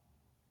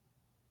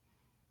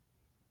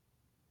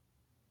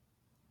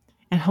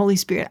 And Holy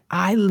Spirit,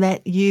 I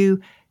let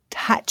you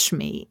touch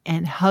me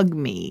and hug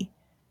me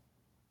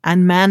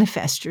and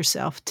manifest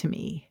yourself to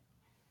me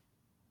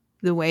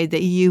the way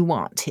that you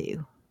want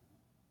to.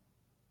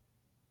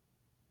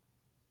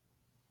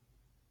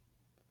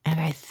 And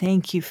I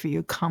thank you for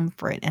your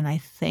comfort, and I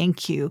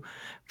thank you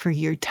for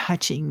your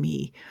touching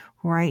me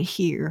right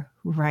here,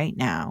 right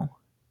now.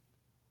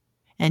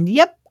 And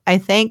yep, I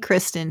thank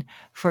Kristen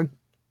for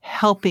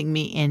helping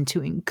me and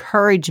to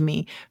encourage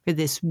me for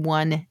this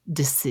one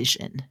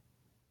decision.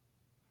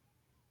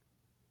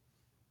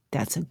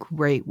 That's a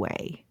great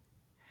way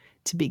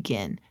to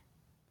begin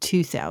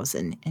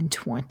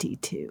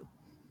 2022.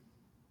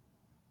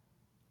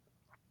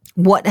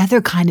 What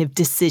other kind of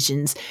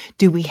decisions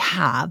do we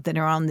have that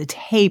are on the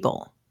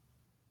table?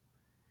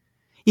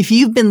 If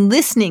you've been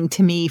listening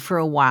to me for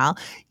a while,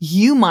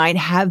 you might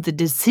have the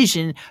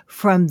decision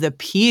from the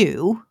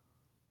pew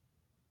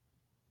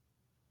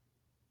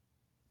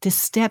to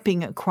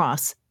stepping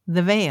across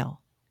the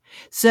veil.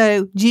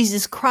 So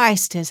Jesus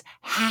Christ has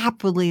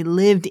happily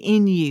lived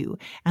in you,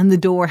 and the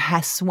door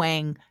has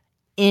swung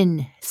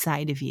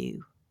inside of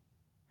you.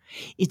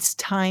 It's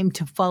time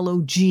to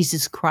follow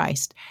Jesus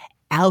Christ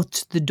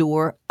out the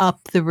door,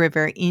 up the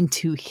river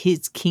into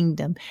his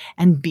kingdom,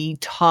 and be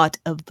taught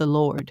of the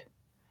Lord.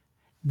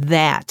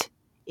 That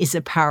is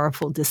a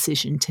powerful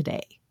decision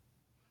today.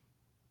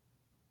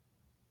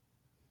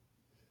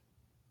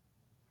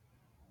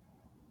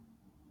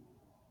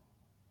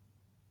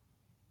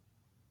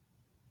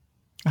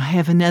 I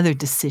have another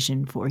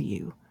decision for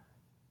you.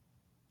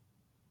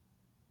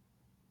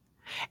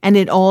 And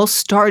it all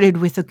started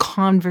with a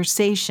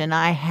conversation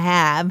I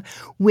have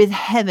with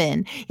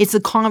heaven. It's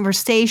a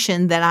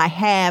conversation that I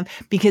have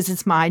because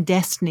it's my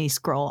destiny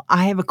scroll.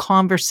 I have a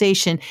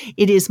conversation.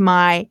 It is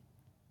my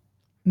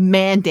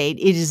mandate.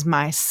 It is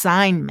my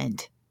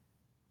assignment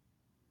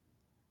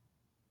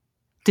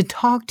to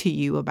talk to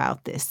you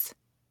about this.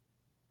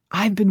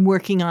 I've been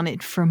working on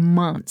it for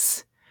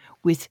months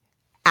with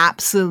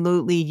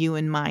absolutely you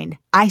in mind.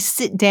 I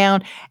sit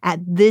down at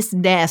this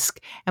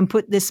desk and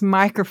put this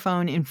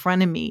microphone in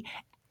front of me,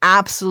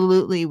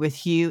 absolutely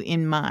with you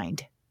in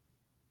mind.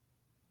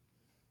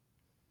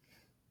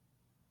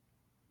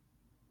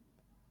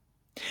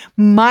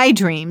 My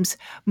dreams,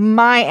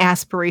 my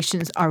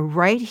aspirations are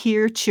right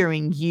here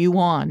cheering you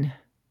on.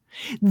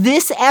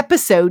 This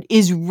episode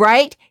is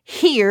right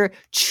here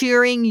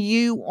cheering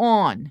you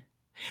on.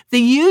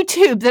 The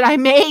YouTube that I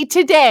made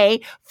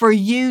today for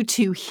you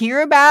to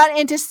hear about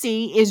and to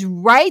see is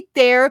right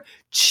there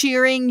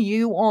cheering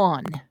you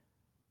on.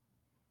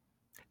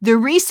 The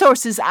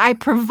resources I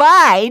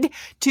provide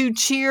to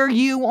cheer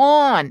you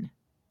on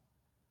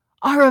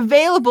are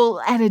available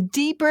at a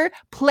deeper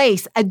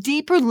place, a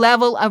deeper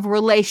level of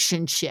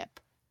relationship.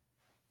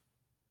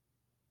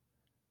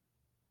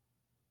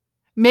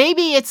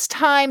 Maybe it's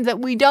time that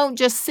we don't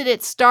just sit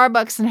at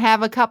Starbucks and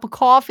have a cup of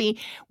coffee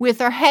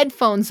with our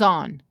headphones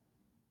on.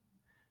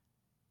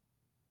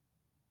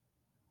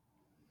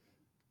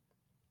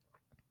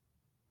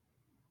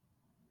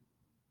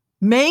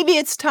 Maybe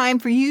it's time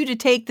for you to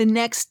take the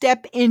next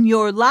step in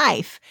your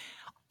life.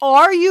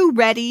 Are you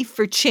ready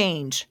for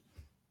change?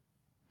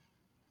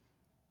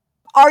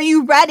 Are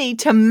you ready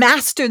to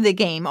master the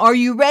game? Are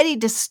you ready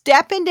to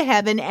step into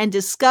heaven and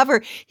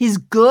discover his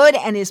good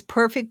and his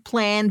perfect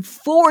plan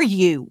for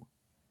you?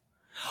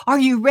 Are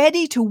you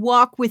ready to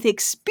walk with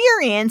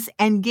experience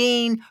and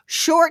gain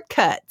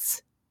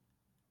shortcuts?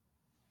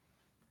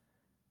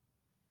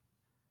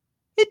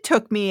 It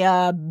took me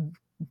a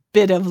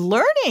bit of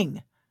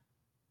learning.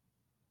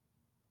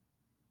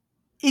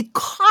 It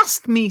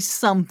cost me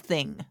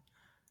something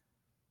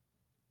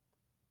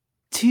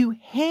to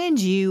hand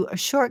you a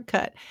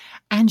shortcut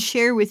and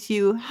share with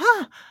you,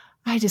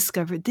 I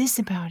discovered this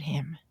about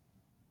him.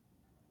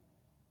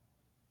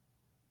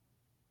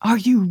 Are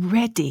you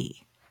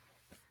ready?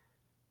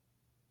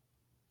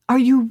 Are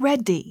you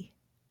ready?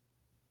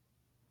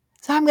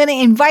 So I'm going to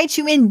invite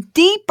you in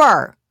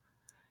deeper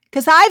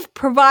because I've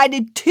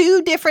provided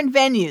 2 different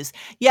venues.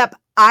 Yep,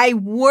 I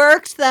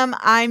worked them.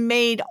 I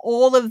made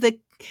all of the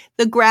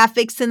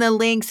graphics and the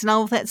links and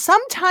all of that.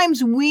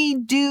 Sometimes we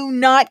do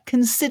not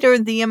consider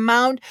the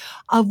amount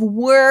of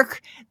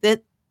work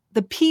that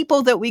the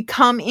people that we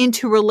come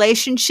into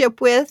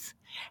relationship with,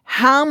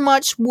 how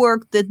much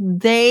work that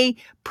they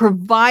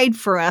provide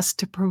for us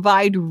to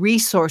provide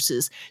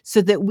resources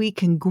so that we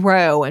can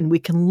grow and we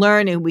can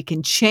learn and we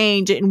can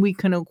change and we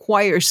can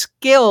acquire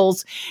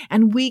skills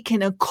and we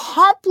can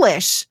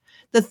accomplish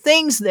the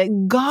things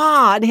that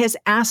God has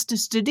asked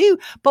us to do.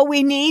 But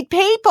we need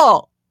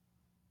people.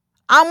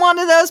 I'm one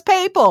of those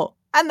people,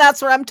 and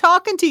that's what I'm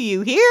talking to you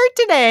here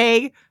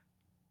today.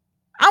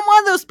 I'm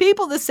one of those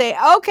people that say,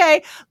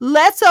 okay,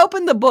 let's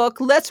open the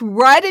book, let's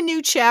write a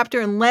new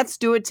chapter, and let's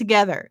do it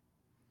together.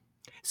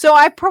 So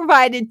I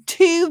provided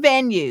 2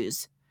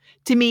 venues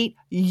to meet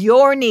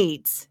your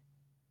needs.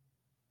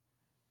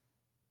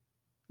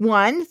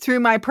 One,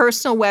 through my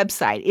personal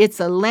website. It's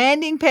a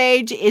landing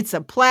page, it's a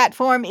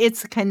platform,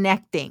 it's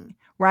connecting,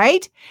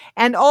 right?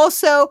 And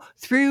also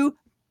through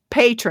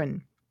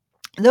Patreon.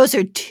 Those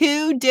are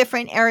 2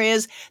 different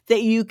areas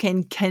that you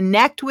can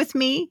connect with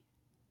me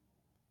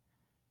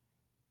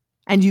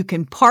and you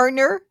can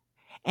partner.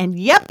 And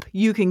yep,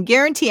 you can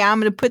guarantee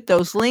I'm going to put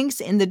those links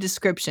in the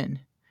description.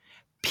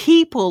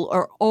 People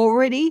are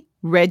already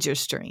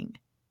registering.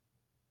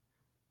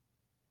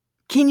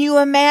 Can you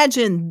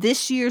imagine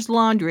this year's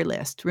laundry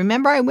list?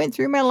 Remember I went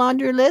through my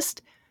laundry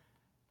list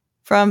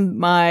from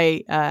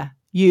my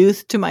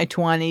youth to my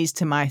 20s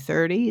to my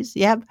 30s.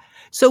 Yep.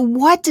 So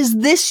what does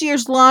this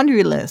year's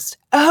laundry list?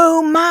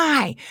 Oh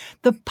my,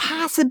 the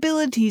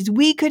possibilities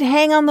we could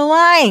hang on the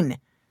line.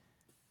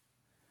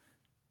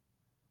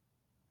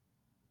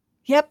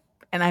 Yep.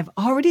 And I've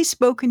already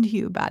spoken to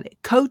you about it.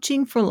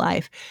 Coaching for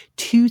Life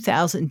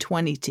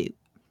 2022.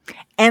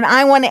 And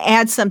I want to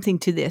add something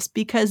to this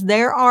because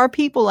there are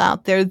people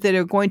out there that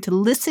are going to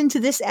listen to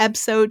this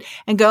episode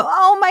and go,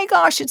 oh my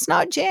gosh, it's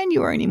not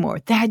January anymore.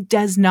 That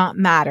does not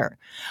matter.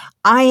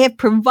 I have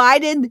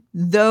provided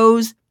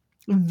those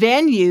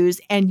venues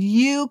and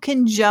you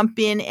can jump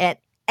in at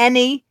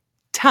any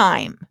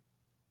time.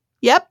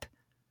 Yep.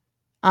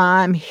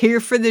 I'm here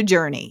for the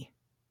journey.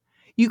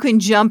 You can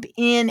jump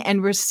in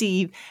and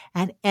receive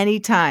at any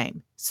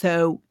time.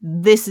 So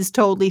this is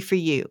totally for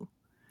you.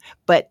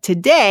 But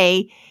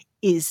today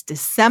is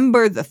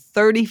December the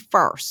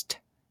 31st.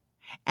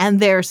 And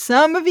there's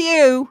some of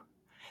you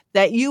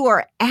that you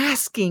are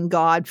asking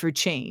God for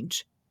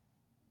change.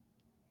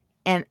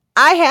 And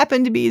I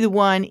happen to be the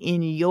one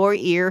in your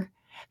ear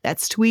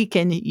that's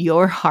tweaking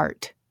your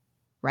heart,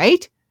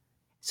 right?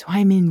 So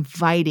I'm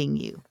inviting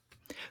you.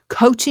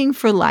 Coaching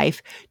for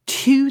Life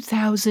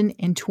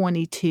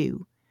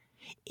 2022.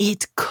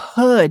 It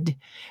could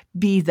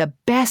be the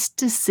best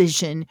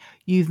decision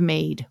you've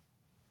made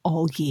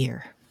all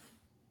year.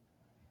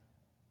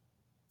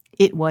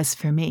 It was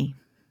for me.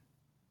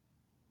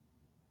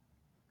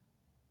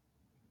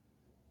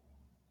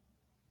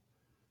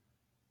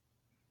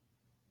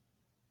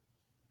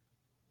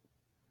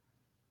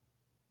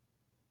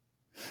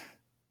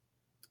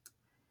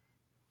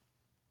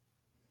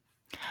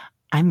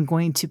 I'm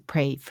going to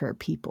pray for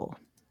people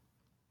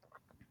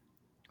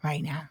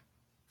right now.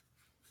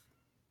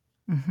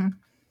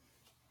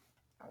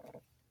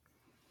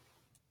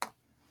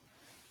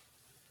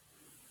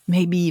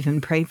 Maybe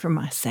even pray for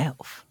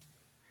myself.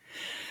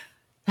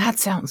 That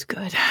sounds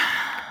good.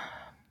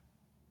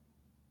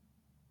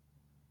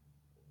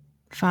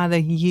 Father,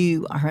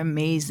 you are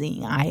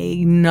amazing. I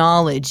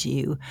acknowledge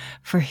you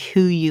for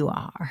who you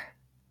are.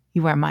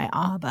 You are my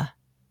Abba.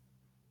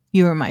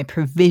 You are my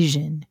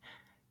provision.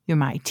 You're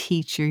my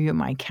teacher. You're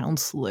my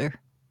counselor.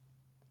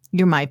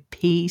 You're my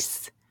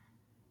peace.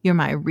 You're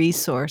my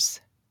resource.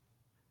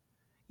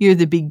 You're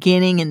the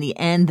beginning and the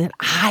end that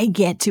I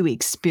get to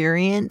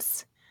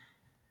experience.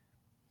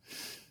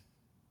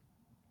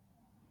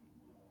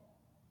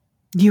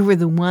 You were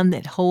the one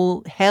that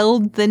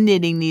held the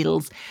knitting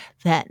needles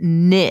that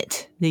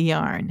knit the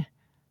yarn.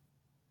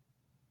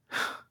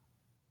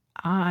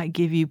 I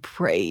give you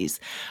praise.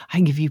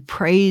 I give you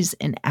praise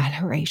and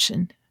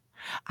adoration.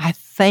 I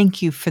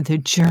thank you for the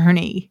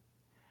journey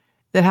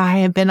that I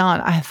have been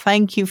on. I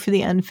thank you for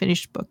the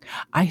unfinished book.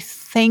 I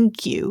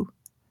thank you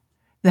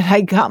that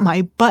I got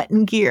my butt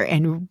in gear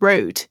and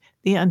wrote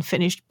the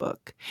unfinished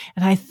book.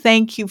 And I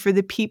thank you for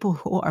the people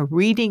who are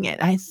reading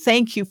it. I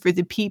thank you for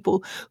the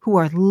people who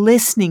are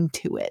listening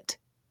to it.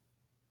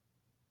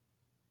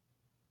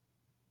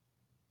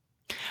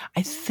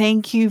 I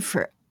thank you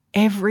for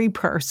every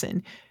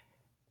person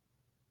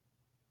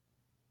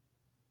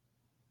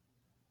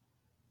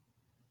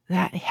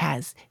that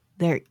has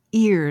their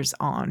ears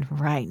on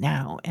right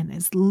now and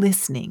is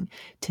listening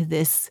to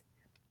this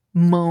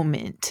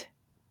moment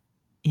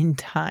in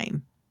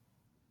time.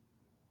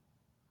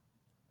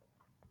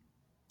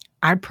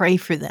 I pray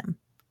for them.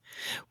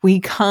 We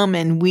come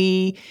and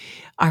we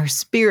are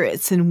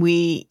spirits and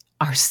we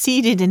are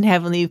seated in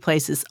heavenly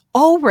places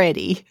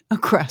already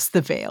across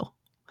the veil.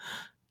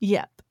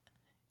 Yep.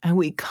 And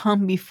we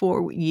come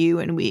before you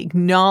and we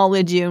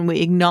acknowledge you and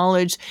we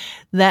acknowledge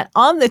that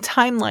on the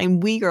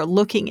timeline, we are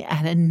looking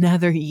at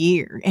another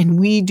year and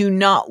we do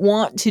not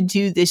want to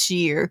do this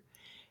year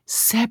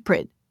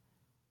separate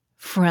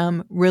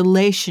from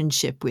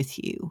relationship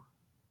with you.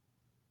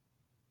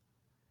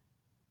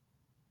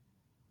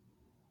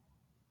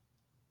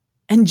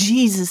 And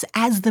Jesus,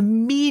 as the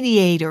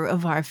mediator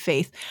of our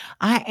faith,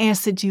 I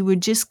ask that you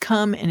would just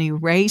come and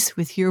erase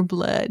with your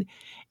blood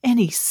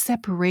any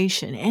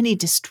separation, any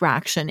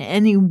distraction,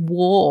 any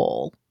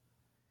wall,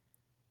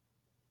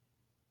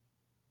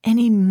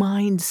 any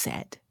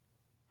mindset.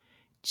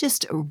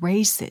 Just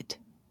erase it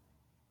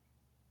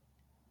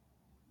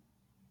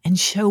and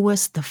show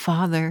us the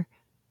Father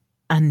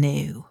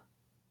anew,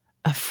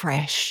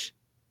 afresh.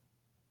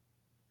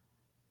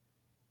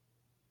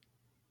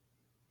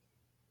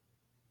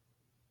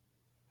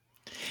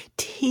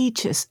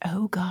 Teach us,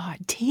 oh God,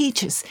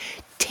 teach us,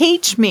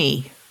 teach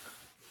me.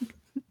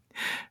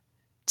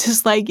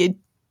 Just like you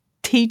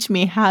teach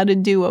me how to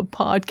do a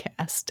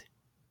podcast,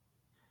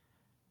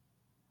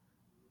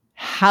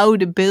 how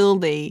to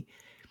build a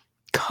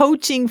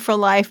coaching for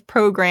life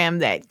program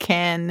that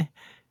can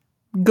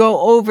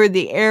go over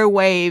the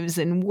airwaves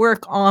and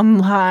work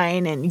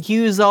online and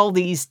use all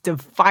these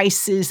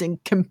devices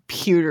and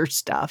computer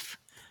stuff.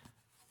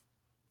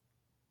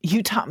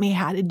 You taught me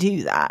how to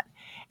do that.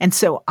 And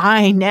so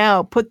I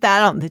now put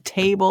that on the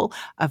table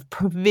of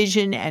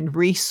provision and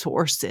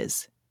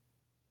resources.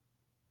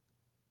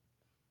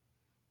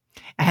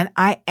 And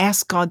I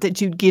ask God that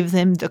you'd give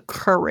them the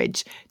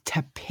courage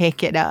to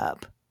pick it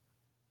up.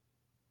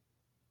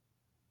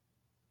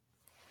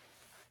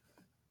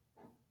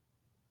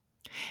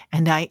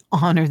 And I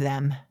honor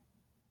them.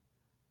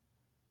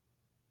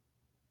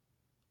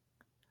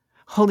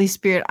 Holy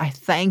Spirit, I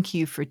thank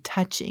you for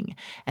touching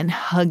and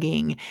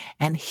hugging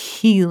and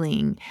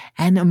healing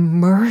and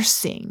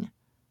immersing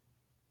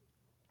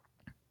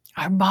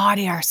our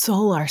body, our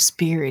soul, our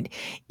spirit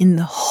in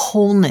the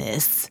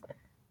wholeness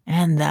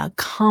and the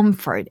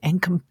comfort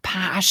and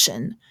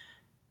compassion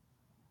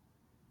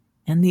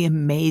and the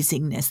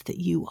amazingness that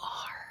you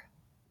are.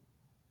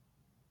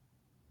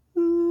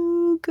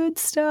 Ooh, good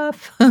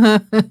stuff.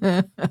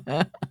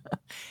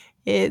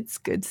 It's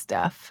good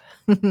stuff.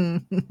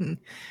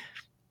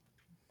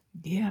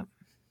 Yeah.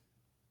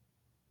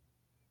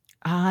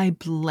 I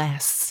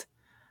bless.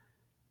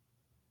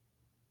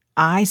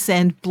 I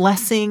send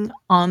blessing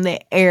on the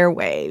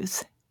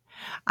airwaves.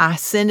 I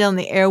send on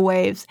the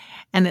airwaves,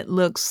 and it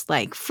looks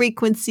like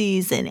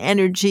frequencies and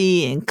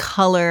energy and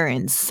color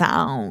and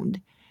sound,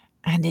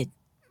 and it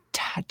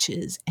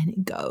touches and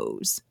it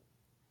goes.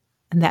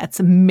 And that's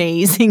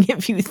amazing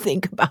if you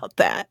think about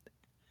that.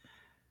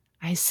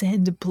 I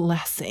send a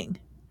blessing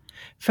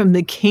from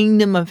the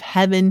kingdom of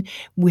heaven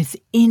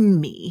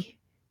within me,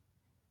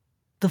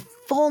 the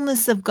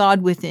fullness of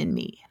God within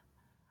me.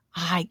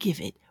 I give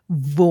it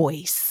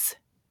voice.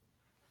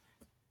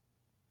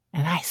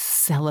 And I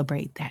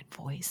celebrate that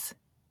voice.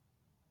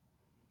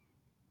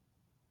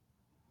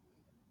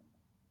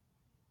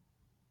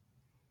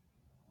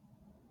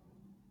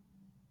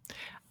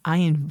 I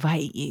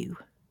invite you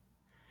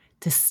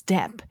to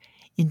step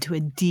into a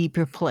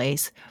deeper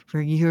place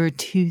for your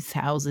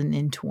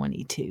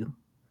 2022.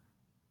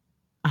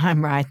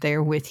 I'm right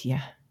there with you.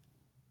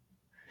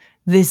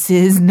 This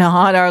is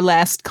not our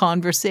last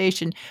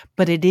conversation,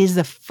 but it is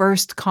the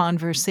first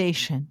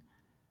conversation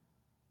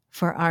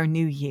for our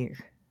new year.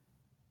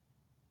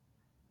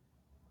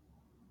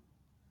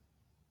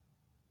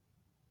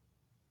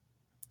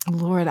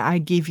 Lord, I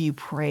give you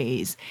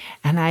praise.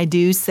 And I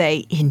do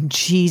say in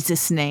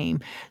Jesus' name,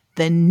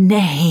 the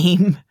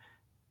name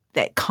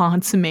that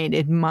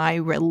consummated my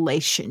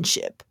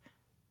relationship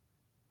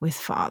with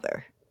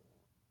Father.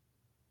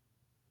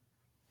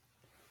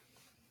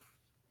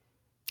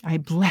 I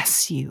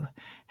bless you.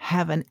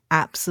 Have an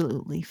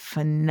absolutely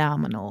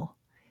phenomenal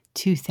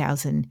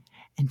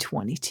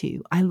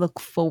 2022. I look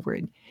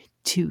forward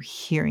to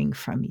hearing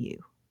from you.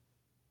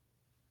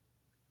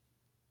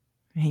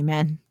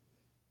 Amen.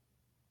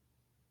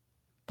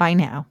 Bye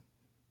now.